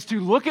is to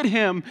look at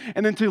Him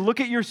and then to look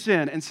at your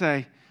sin and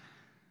say,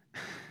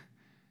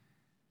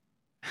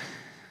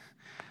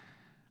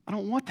 I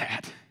don't want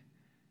that.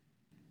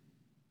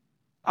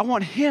 I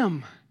want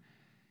Him.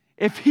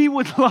 If He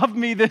would love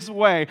me this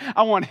way,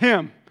 I want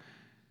Him.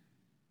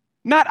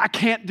 Not, I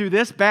can't do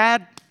this,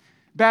 bad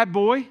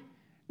boy.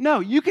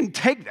 No, you can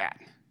take that.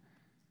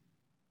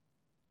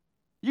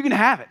 You can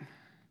have it.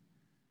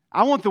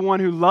 I want the one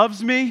who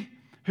loves me,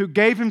 who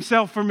gave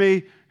himself for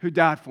me, who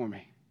died for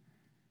me.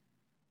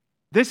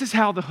 This is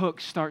how the hook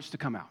starts to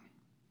come out.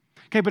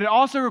 Okay, but it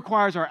also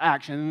requires our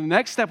action. And the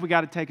next step we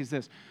got to take is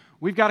this.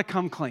 We've got to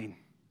come clean.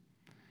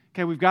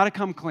 Okay, we've got to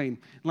come clean.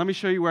 Let me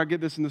show you where I get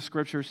this in the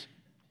scriptures.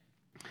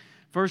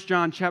 1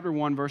 John chapter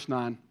 1, verse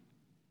 9.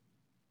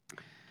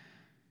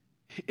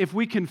 If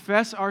we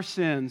confess our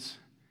sins,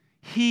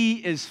 he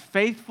is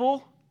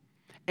faithful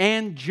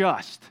and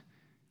just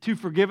to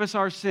forgive us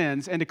our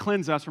sins and to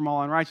cleanse us from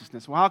all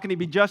unrighteousness. Well, how can he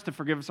be just to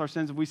forgive us our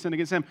sins if we sin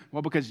against him?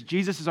 Well, because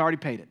Jesus has already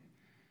paid it.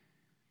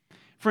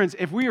 Friends,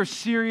 if we are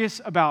serious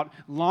about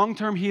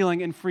long-term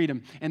healing and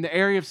freedom in the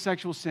area of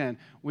sexual sin,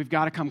 we've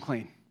got to come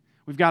clean.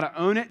 We've got to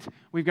own it.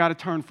 We've got to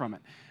turn from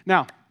it.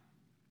 Now,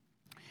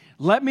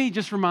 let me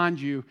just remind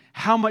you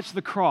how much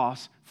the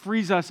cross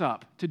frees us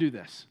up to do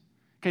this.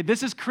 Okay,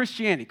 this is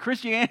Christianity.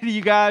 Christianity,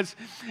 you guys,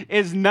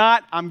 is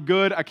not, I'm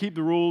good, I keep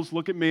the rules,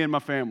 look at me and my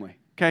family.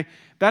 Okay,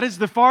 that is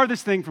the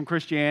farthest thing from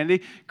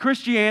Christianity.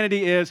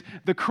 Christianity is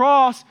the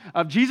cross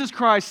of Jesus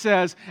Christ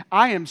says,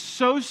 I am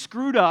so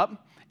screwed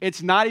up,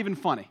 it's not even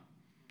funny.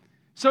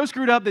 So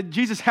screwed up that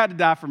Jesus had to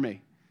die for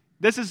me.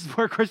 This is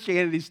where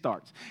Christianity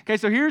starts. Okay,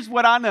 so here's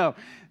what I know.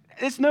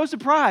 It's no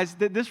surprise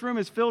that this room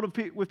is filled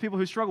with people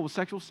who struggle with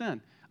sexual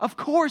sin. Of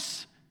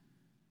course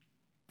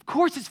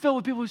it's filled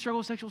with people who struggle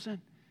with sexual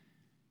sin.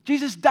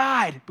 Jesus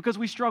died because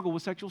we struggle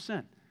with sexual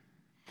sin.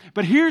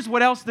 But here's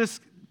what else this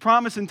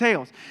promise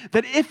entails.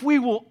 That if we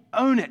will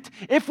own it,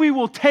 if we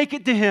will take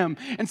it to him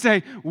and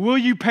say, will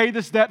you pay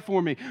this debt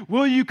for me?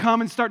 Will you come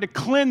and start to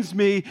cleanse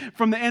me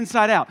from the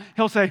inside out?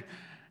 He'll say,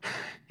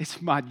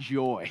 it's my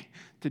joy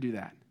to do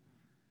that.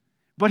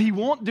 But he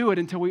won't do it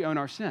until we own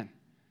our sin.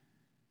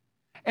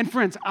 And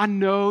friends, I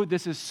know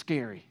this is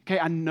scary. Okay,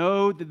 I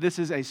know that this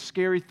is a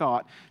scary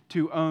thought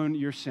to own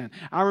your sin.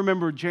 I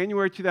remember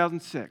January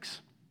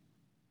 2006,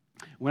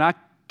 when I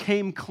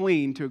came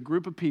clean to a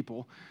group of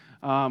people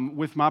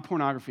with my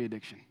pornography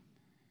addiction.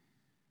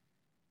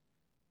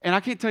 And I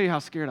can't tell you how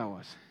scared I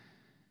was.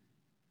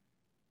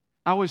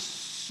 I was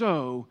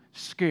so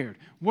scared.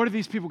 What are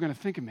these people going to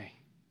think of me?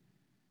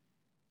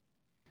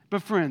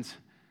 But friends,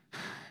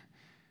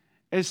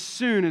 as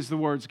soon as the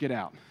words get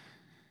out,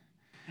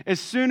 as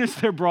soon as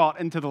they're brought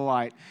into the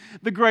light,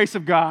 the grace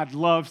of God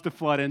loves to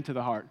flood into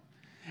the heart.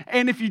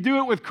 And if you do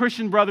it with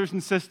Christian brothers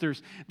and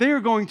sisters, they are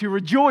going to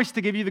rejoice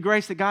to give you the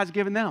grace that God's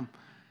given them.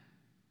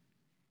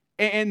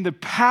 And the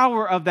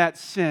power of that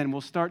sin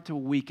will start to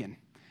weaken,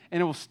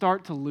 and it will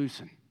start to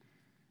loosen,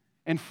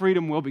 and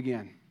freedom will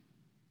begin.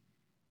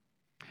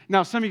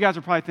 Now, some of you guys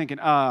are probably thinking,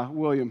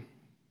 William,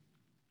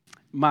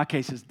 my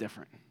case is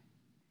different.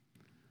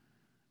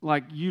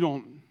 Like, you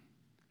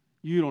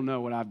don't know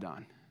what I've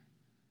done.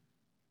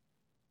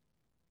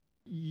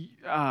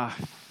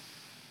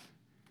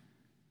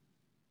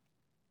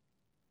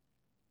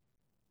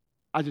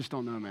 I just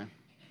don't know, man.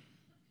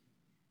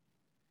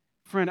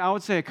 Friend, I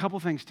would say a couple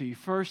things to you.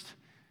 First,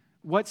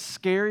 what's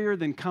scarier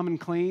than coming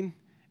clean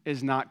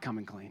is not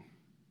coming clean.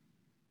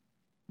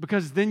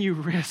 Because then you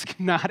risk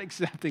not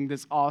accepting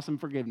this awesome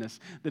forgiveness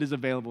that is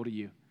available to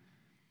you.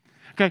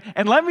 Okay,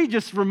 and let me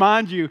just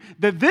remind you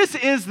that this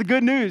is the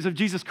good news of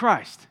Jesus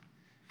Christ.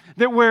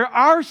 That where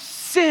our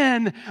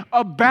sin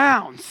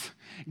abounds,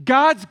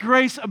 God's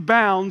grace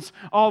abounds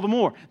all the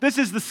more. This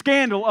is the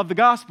scandal of the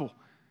gospel.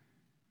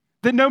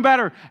 That no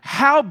matter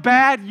how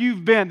bad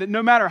you've been, that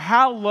no matter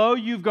how low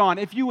you've gone,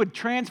 if you would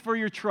transfer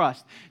your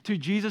trust to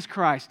Jesus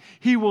Christ,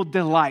 he will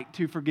delight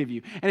to forgive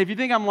you. And if you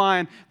think I'm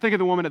lying, think of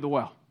the woman at the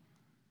well.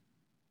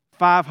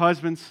 5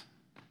 husbands.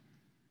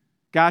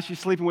 Guy she's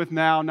sleeping with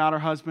now, not her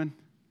husband.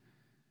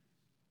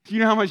 Do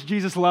you know how much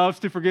Jesus loves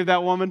to forgive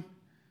that woman?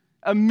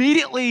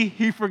 Immediately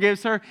he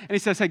forgives her and he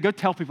says, hey, go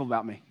tell people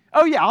about me.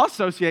 Oh yeah, I'll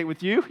associate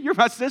with you. You're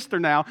my sister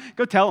now.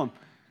 Go tell them.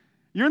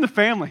 You're in the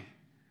family.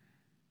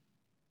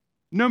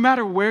 No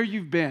matter where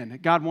you've been,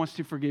 God wants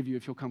to forgive you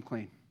if you'll come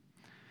clean.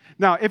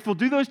 Now, if we'll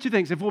do those two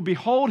things, if we'll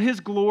behold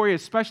his glory,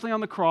 especially on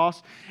the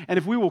cross, and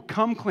if we will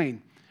come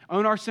clean,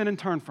 own our sin and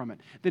turn from it,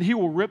 then he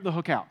will rip the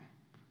hook out.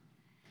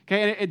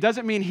 Okay, and it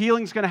doesn't mean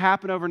healing's going to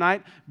happen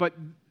overnight, but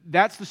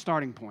that's the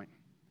starting point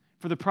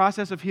for the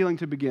process of healing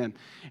to begin.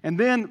 And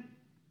then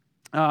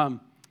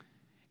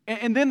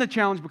the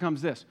challenge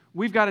becomes this.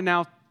 We've got to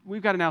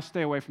now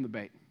stay away from the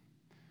bait.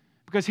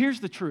 Because here's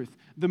the truth.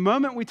 The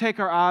moment we take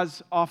our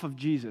eyes off of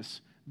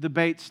Jesus, the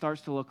bait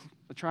starts to look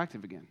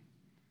attractive again.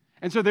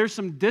 And so there's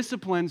some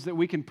disciplines that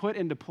we can put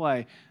into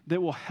play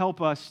that will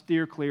help us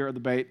steer clear of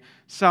the bait.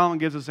 Solomon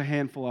gives us a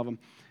handful of them.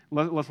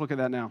 Let's look at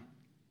that now.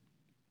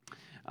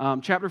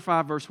 Chapter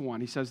 5, verse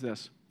 1, he says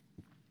this.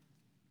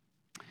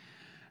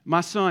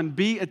 My son,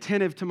 be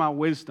attentive to my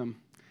wisdom,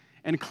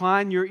 and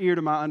incline your ear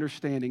to my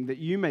understanding, that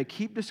you may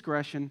keep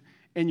discretion,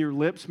 and your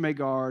lips may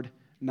guard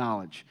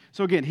knowledge.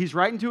 So again, he's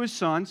writing to his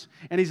sons,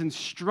 and he's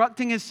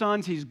instructing his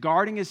sons, he's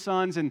guarding his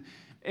sons, and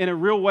in a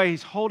real way,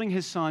 he's holding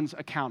his sons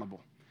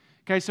accountable.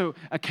 Okay, so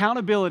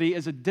accountability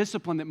is a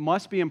discipline that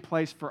must be in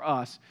place for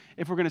us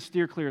if we're going to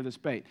steer clear of this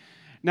bait.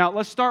 Now,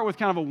 let's start with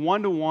kind of a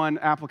one-to-one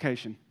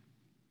application.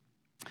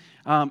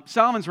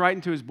 Solomon's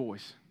writing to his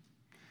boys.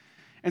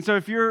 And so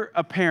if you're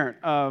a parent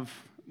of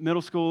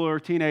middle schooler or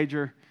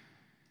teenager,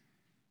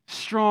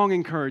 strong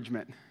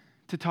encouragement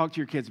to talk to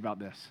your kids about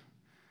this.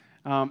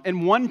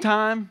 And one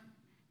time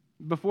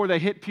before they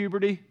hit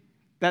puberty,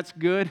 that's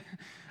good.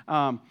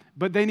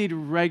 But they need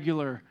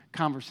regular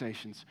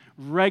conversations,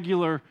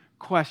 regular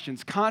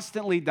questions,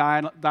 constantly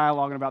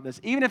dialoguing about this.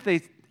 Even if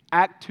they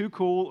act too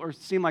cool or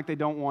seem like they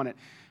don't want it,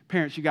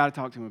 parents, you got to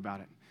talk to them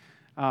about it.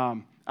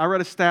 I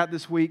read a stat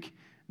this week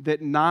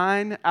that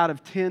 9 out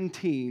of 10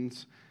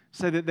 teens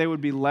say that they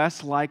would be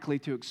less likely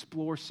to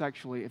explore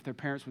sexually if their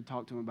parents would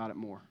talk to them about it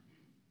more.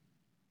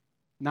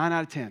 9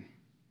 out of 10.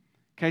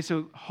 Okay,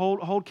 so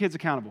hold kids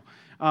accountable.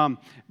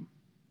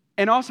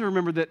 And also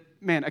remember that,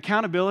 man,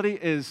 accountability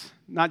is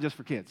not just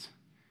for kids.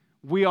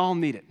 We all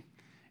need it.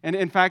 And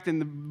in fact, in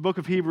the book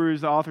of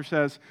Hebrews, the author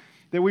says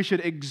that we should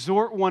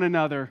exhort one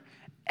another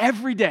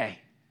every day,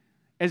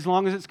 as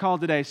long as it's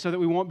called today, so that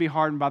we won't be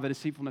hardened by the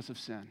deceitfulness of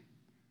sin.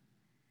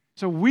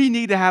 So we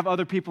need to have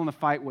other people in the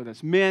fight with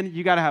us. Men,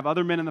 you got to have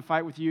other men in the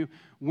fight with you.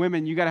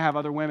 Women, you got to have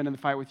other women in the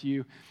fight with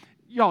you.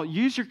 Y'all,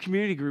 use your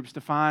community groups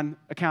to find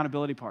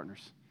accountability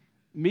partners.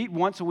 Meet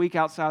once a week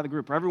outside of the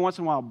group, or every once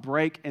in a while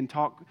break and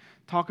talk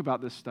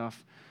about this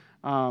stuff.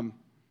 And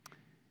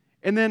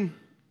then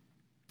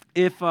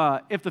if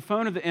the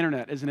phone or the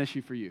internet is an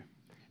issue for you,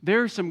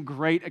 there are some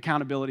great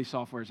accountability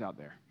softwares out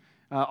there.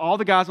 All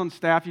the guys on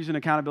staff use an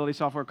accountability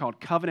software called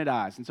Covenant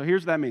Eyes. And so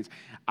here's what that means.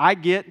 I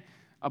get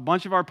a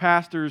bunch of our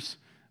pastors'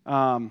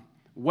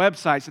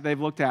 websites that they've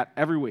looked at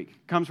every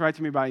week. Comes right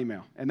to me by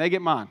email. And they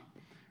get mine,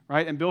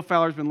 right? And Bill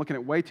Fowler's been looking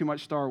at way too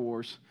much Star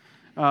Wars.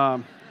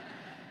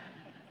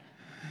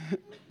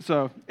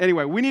 So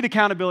anyway, we need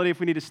accountability if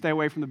we need to stay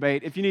away from the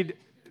bait. If you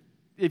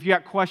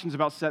got questions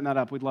about setting that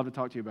up, we'd love to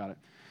talk to you about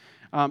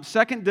it.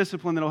 Second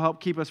discipline that will help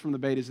keep us from the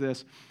bait is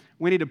this.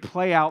 We need to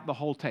play out the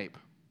whole tape.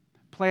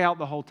 Play out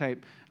the whole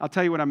tape. I'll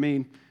tell you what I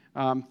mean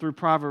through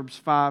Proverbs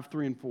 5,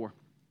 3, and 4.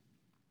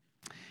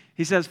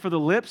 He says, "For the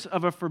lips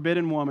of a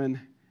forbidden woman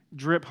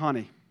drip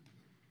honey,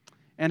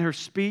 and her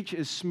speech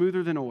is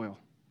smoother than oil.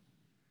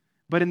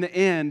 But in the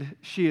end,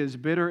 she is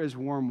bitter as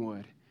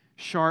wormwood,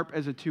 sharp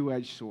as a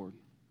two-edged sword."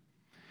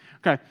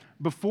 Okay,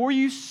 before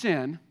you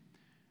sin,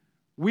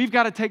 we've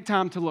got to take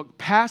time to look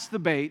past the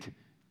bait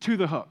to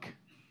the hook.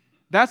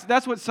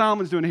 That's what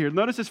Solomon's doing here.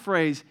 Notice this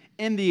phrase,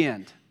 "in the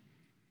end."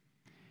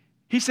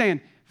 He's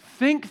saying,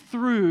 think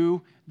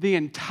through the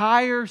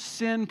entire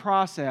sin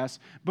process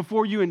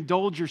before you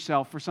indulge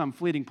yourself for some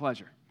fleeting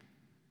pleasure.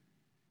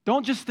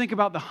 Don't just think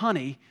about the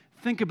honey,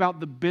 think about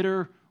the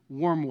bitter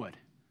wormwood.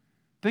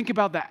 Think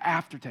about the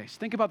aftertaste.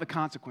 Think about the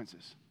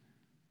consequences.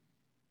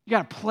 You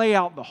got to play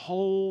out the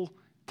whole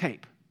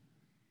tape.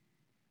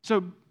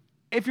 So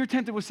if you're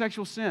tempted with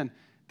sexual sin,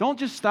 don't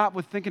just stop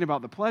with thinking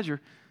about the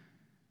pleasure.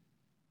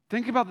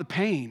 Think about the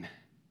pain.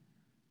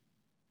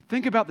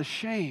 Think about the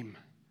shame.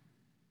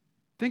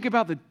 Think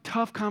about the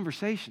tough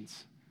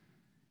conversations.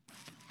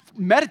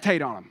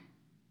 Meditate on them,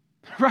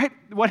 right?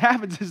 What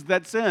happens is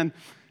that sin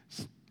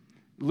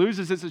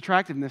loses its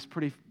attractiveness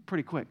pretty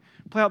quick.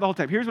 Play out the whole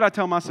tape. Here's what I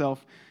tell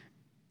myself.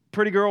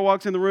 Pretty girl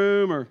walks in the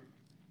room, or,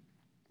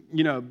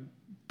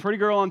 pretty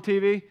girl on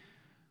TV.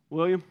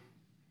 William,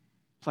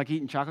 it's like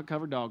eating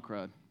chocolate-covered dog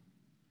crud.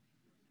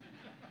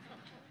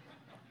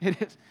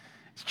 It is.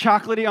 It's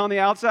chocolatey on the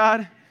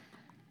outside.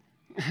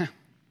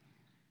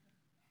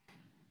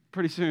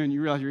 Pretty soon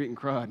you realize you're eating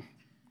crud.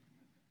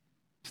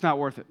 It's not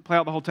worth it. Play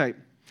out the whole tape.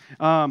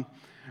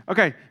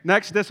 Okay,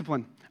 next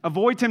discipline.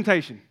 Avoid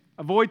temptation.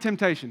 Avoid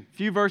temptation. A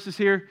few verses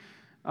here.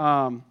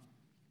 "And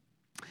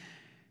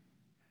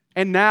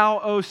now,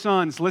 O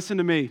sons, listen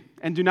to me,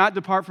 and do not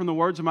depart from the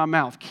words of my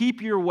mouth.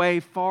 Keep your way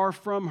far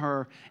from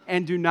her,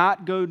 and do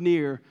not go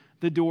near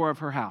the door of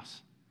her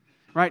house."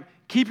 Right?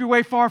 Keep your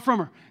way far from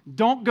her.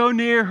 Don't go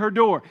near her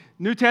door.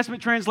 New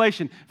Testament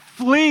translation,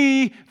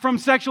 flee from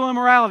sexual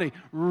immorality.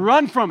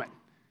 Run from it.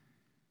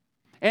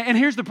 And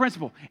here's the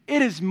principle.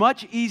 It is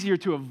much easier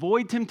to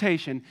avoid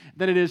temptation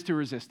than it is to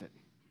resist it.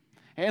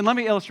 And let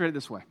me illustrate it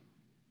this way.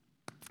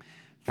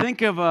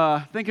 Think of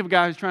a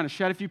guy who's trying to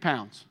shed a few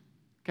pounds,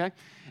 okay?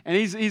 And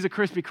he's a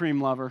Krispy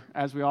Kreme lover,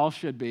 as we all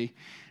should be.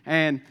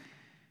 And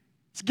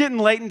it's getting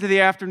late into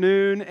the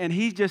afternoon, and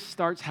he just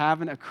starts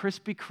having a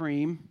Krispy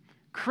Kreme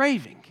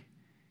craving.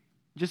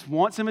 Just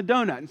wants him a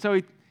donut. And so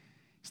he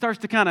starts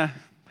to kind of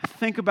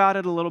think about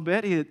it a little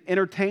bit. He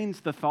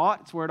entertains the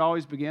thought. It's where it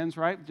always begins,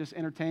 right? Just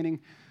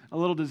entertaining a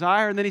little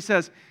desire. And then he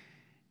says,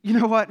 "You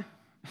know what?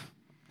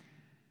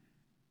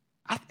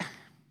 I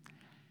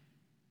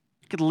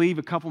could leave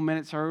a couple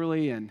minutes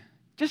early and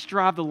just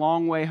drive the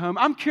long way home.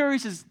 I'm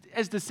curious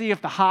as to see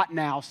if the hot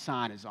now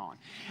sign is on.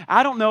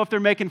 I don't know if they're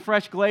making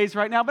fresh glaze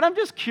right now, but I'm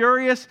just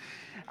curious.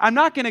 I'm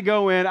not going to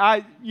go in.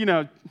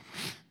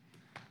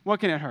 What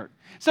can it hurt?"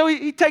 So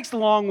he takes the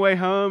long way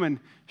home, and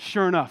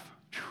sure enough,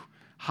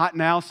 hot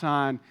now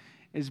sign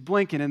is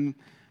blinking. And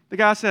the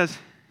guy says,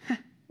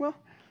 "Well,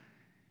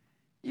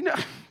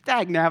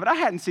 dag nabbit, I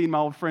hadn't seen my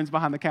old friends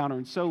behind the counter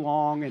in so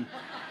long. And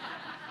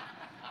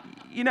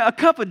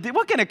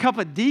what can a cup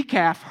of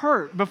decaf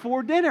hurt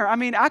before dinner? I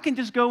mean, I can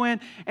just go in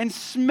and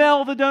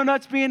smell the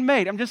donuts being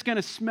made. I'm just going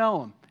to smell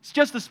them. It's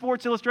just the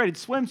Sports Illustrated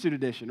swimsuit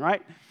edition,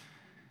 right?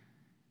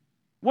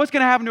 What's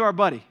going to happen to our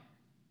buddy?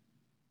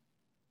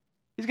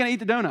 He's going to eat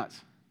the donuts.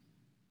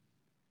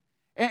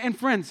 And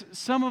friends,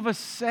 some of us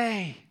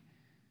say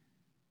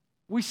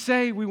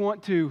we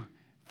want to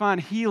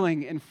find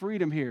healing and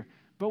freedom here,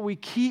 but we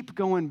keep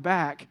going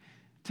back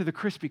to the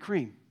Krispy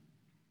Kreme.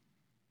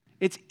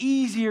 It's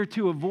easier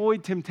to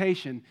avoid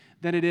temptation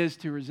than it is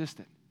to resist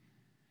it.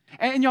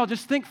 And y'all,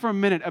 just think for a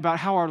minute about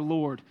how our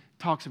Lord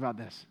talks about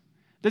this.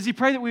 Does he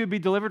pray that we would be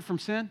delivered from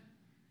sin?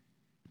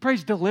 He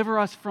prays, deliver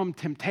us from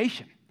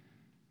temptation.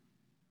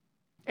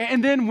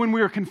 And then when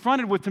we are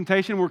confronted with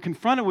temptation, we're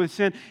confronted with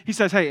sin, he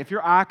says, hey, if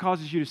your eye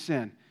causes you to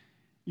sin,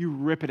 you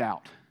rip it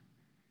out.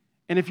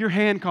 And if your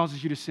hand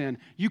causes you to sin,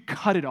 you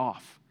cut it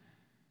off.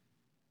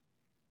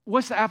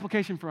 What's the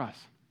application for us?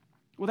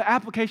 Well, the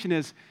application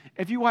is,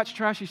 if you watch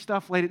trashy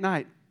stuff late at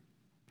night,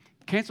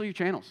 cancel your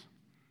channels.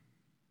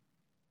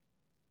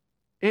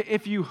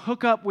 If you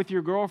hook up with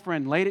your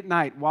girlfriend late at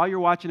night while you're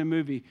watching a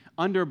movie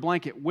under a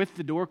blanket with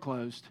the door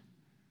closed,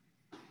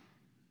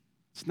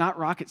 it's not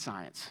rocket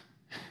science,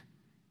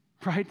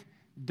 right?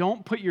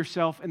 Don't put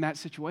yourself in that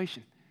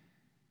situation.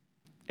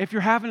 If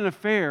you're having an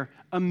affair,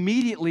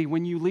 immediately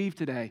when you leave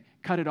today,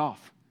 cut it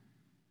off.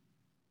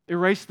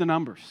 Erase the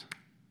numbers.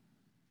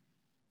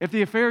 If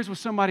the affair is with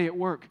somebody at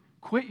work,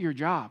 quit your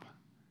job.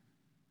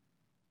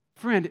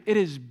 Friend, it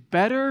is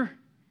better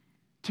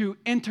to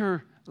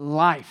enter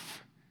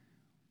life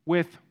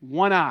with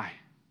one eye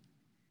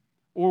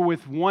or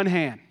with one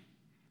hand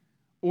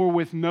or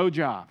with no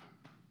job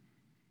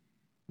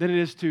than it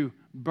is to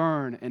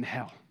burn in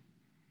hell.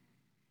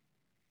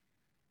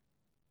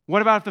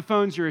 What about if the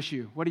phone's your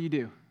issue? What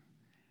do?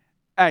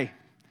 Hey,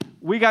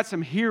 we got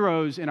some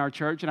heroes in our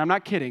church, and I'm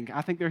not kidding,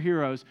 I think they're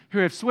heroes, who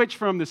have switched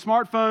from the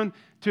smartphone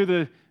to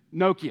the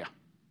Nokia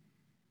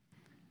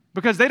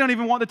because they don't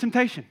even want the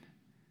temptation.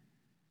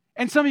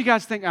 And some of you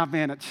guys think, oh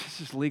man, it's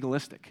just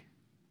legalistic.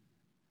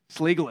 It's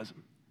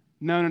legalism.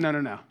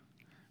 No.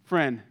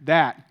 Friend,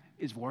 that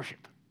is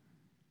worship.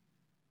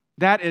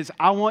 That is,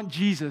 I want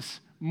Jesus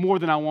more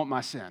than I want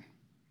my sin.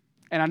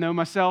 And I know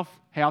myself,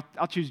 hey,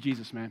 I'll choose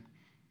Jesus, man.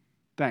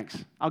 Thanks.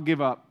 I'll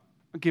give up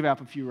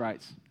a few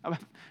rights. I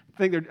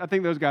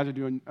think those guys are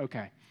doing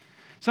okay.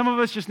 Some of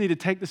us just need to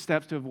take the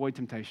steps to avoid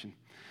temptation.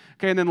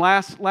 Okay, and then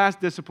last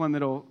discipline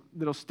that'll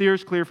steer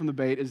us clear from the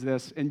bait is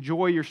this: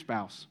 enjoy your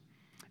spouse.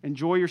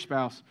 Enjoy your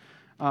spouse.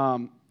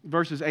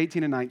 Verses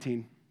 18 and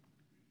 19.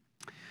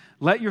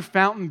 Let your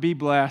fountain be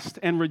blessed,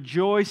 and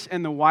rejoice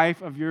in the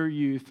wife of your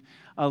youth,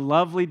 a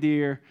lovely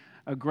deer,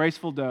 a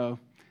graceful doe.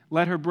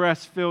 Let her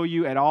breasts fill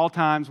you at all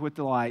times with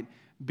delight.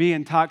 Be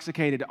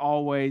intoxicated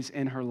always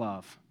in her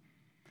love.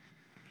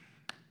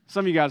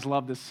 Some of you guys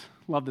love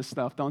this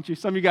stuff, don't you?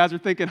 Some of you guys are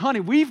thinking, honey,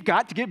 we've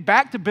got to get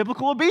back to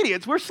biblical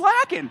obedience. We're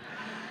slacking.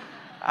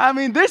 I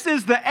mean, this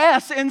is the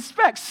S in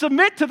spec.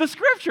 Submit to the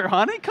scripture,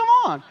 honey. Come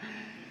on.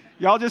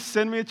 Y'all just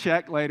send me a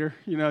check later.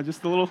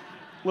 Just a little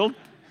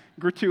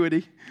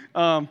gratuity.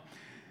 I'm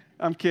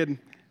kidding.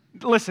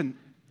 Listen,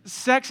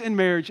 sex in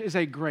marriage is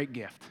a great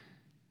gift.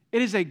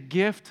 It is a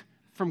gift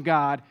from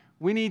God.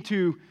 We need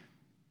to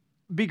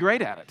be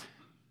great at it.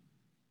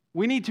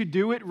 We need to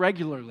do it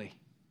regularly.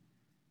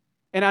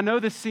 And I know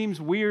this seems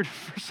weird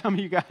for some of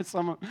you guys.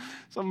 Some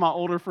of my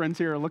older friends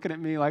here are looking at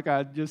me like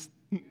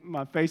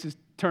my face is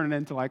turning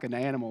into like an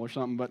animal or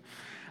something.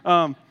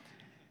 But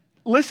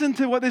listen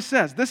to what this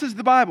says. This is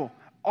the Bible.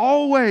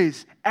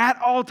 Always, at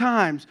all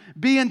times,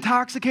 be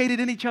intoxicated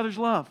in each other's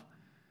love.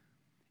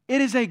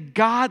 It is a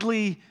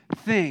godly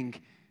thing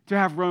to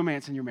have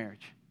romance in your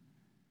marriage.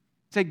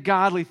 It's a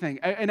godly thing.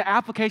 An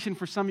application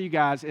for some of you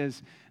guys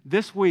is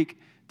this week,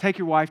 take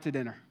your wife to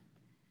dinner.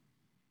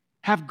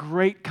 Have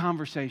great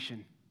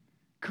conversation.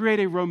 Create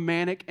a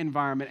romantic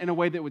environment in a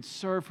way that would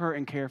serve her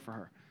and care for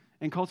her.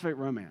 And cultivate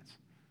romance.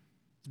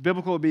 It's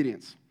biblical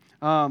obedience.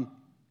 And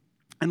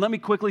let me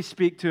quickly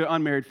speak to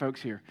unmarried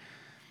folks here.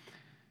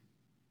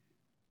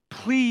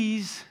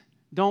 Please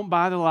don't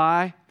buy the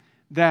lie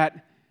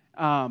that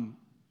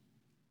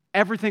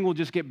everything will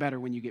just get better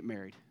when you get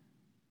married.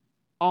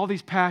 All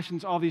these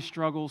passions, all these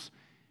struggles.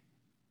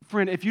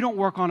 Friend, if you don't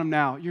work on them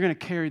now, you're going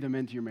to carry them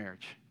into your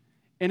marriage.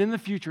 And in the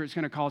future, it's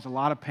going to cause a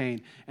lot of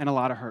pain and a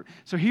lot of hurt.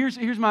 So here's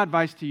my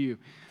advice to you.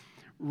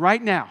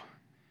 Right now,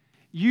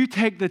 you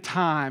take the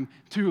time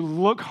to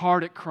look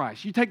hard at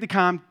Christ. You take the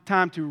time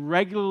to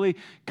regularly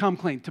come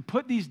clean, to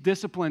put these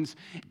disciplines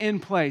in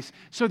place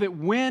so that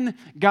when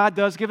God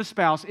does give a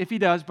spouse, if he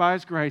does by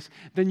his grace,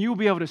 then you'll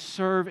be able to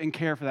serve and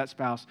care for that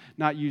spouse,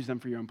 not use them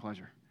for your own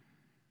pleasure.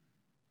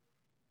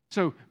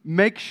 So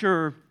make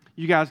sure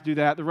you guys do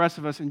that. The rest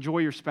of us, enjoy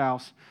your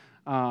spouse.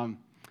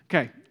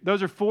 Okay,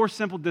 those are 4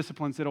 simple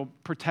disciplines that'll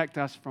protect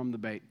us from the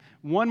bait.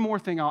 One more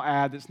thing I'll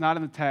add that's not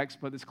in the text,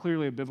 but that's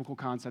clearly a biblical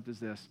concept is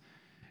this.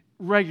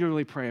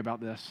 Regularly pray about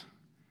this,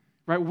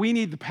 right? We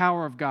need the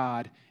power of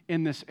God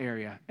in this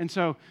area. And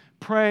so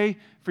pray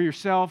for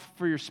yourself,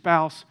 for your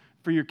spouse,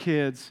 for your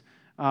kids,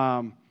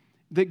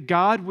 that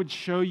God would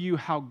show you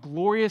how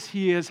glorious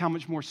He is, how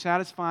much more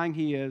satisfying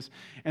He is,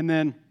 and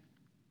then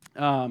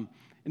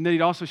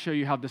He'd also show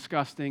you how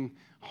disgusting,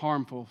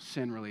 harmful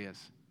sin really is.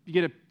 If you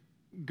get a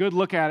good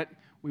look at it,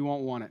 we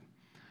won't want it.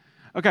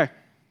 Okay,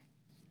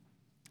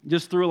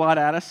 just threw a lot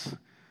at us.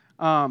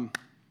 All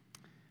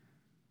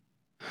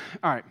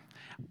right.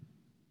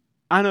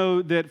 I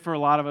know that for a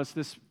lot of us,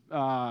 this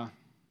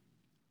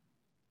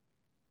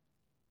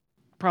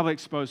probably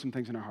exposed some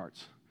things in our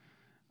hearts.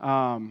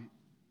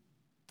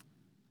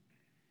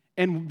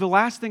 And the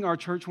last thing our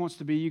church wants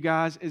to be, you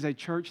guys, is a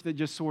church that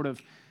just sort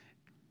of,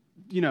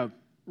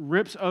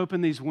 rips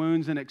open these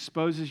wounds and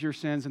exposes your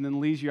sins and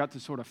then leaves you out to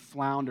sort of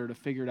flounder to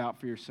figure it out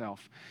for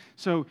yourself.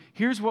 So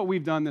here's what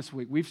we've done this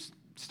week. We've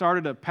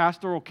started a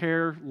pastoral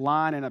care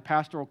line and a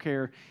pastoral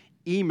care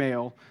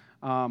email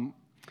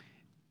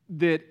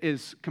that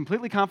is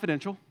completely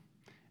confidential.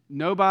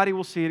 Nobody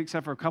will see it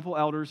except for a couple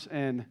elders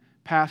and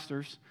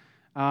pastors.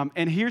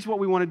 And here's what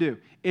we want to do.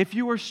 If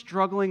you are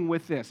struggling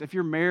with this, if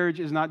your marriage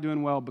is not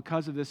doing well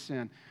because of this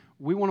sin,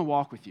 we want to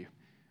walk with you.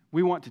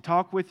 We want to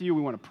talk with you.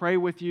 We want to pray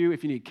with you.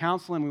 If you need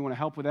counseling, we want to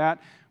help with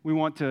that. We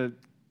want to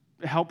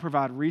help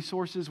provide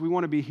resources. We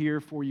want to be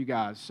here for you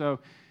guys. So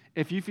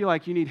if you feel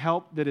like you need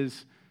help that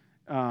is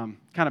kind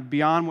of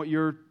beyond what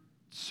your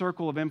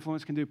circle of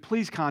influence can do,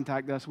 please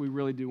contact us. We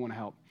really do want to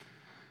help.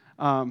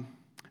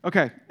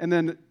 Okay, and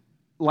then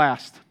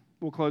last,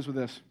 we'll close with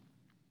this.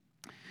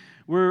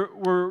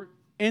 We're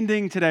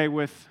ending today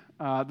with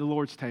the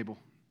Lord's table.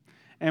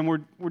 And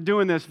we're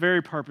doing this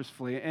very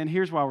purposefully. And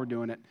here's why we're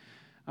doing it.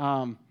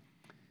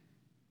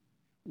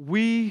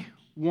 We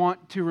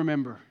want to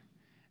remember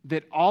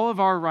that all of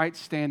our right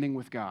standing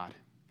with God,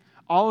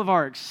 all of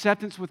our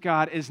acceptance with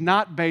God is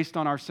not based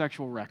on our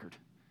sexual record.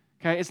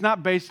 Okay? It's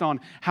not based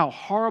on how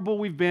horrible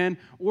we've been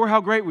or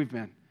how great we've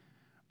been.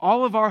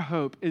 All of our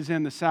hope is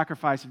in the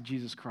sacrifice of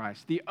Jesus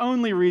Christ. The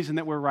only reason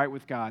that we're right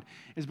with God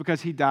is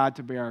because He died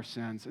to bear our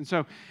sins. And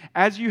so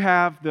as you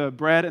have the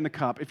bread and the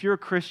cup, if you're a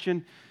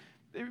Christian,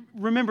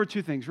 remember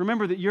two things.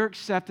 Remember that your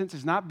acceptance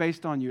is not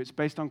based on you, it's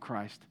based on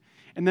Christ.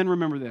 And then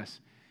remember this.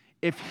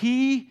 If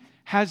He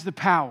has the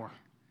power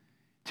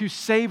to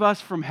save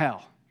us from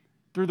hell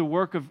through the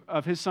work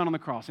of His Son on the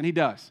cross, and He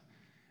does,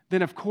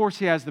 then of course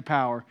He has the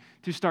power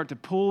to start to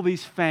pull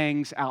these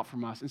fangs out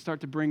from us and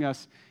start to bring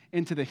us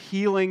into the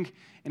healing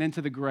and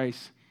into the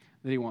grace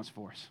that He wants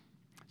for us.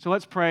 So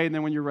let's pray, and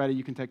then when you're ready,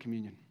 you can take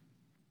communion.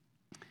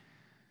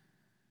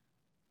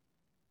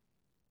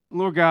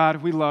 Lord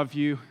God, we love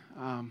You.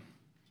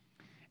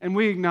 And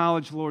we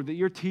acknowledge, Lord, that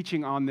Your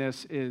teaching on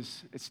this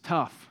it's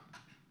tough.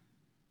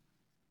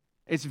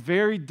 It's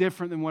very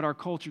different than what our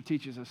culture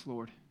teaches us,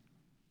 Lord.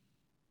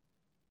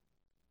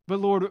 But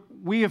Lord,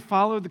 we have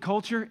followed the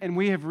culture and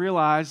we have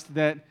realized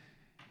that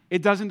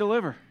it doesn't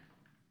deliver.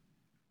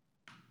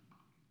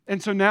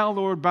 And so now,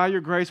 Lord, by Your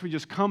grace, we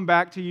just come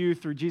back to You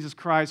through Jesus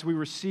Christ. We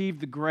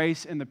receive the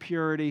grace and the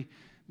purity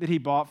that He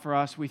bought for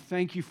us. We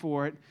thank You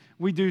for it.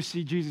 We do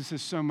see Jesus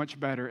as so much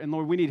better. And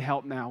Lord, we need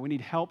help now. We need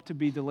help to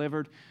be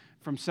delivered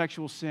from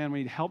sexual sin. We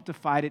need help to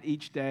fight it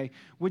each day.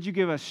 Would You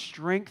give us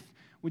strength?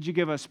 Would You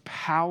give us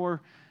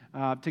power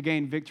to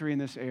gain victory in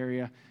this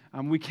area?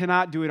 We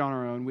cannot do it on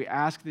our own. We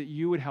ask that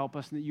You would help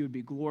us and that You would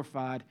be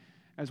glorified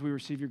as we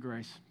receive Your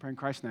grace. Pray in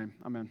Christ's name.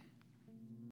 Amen.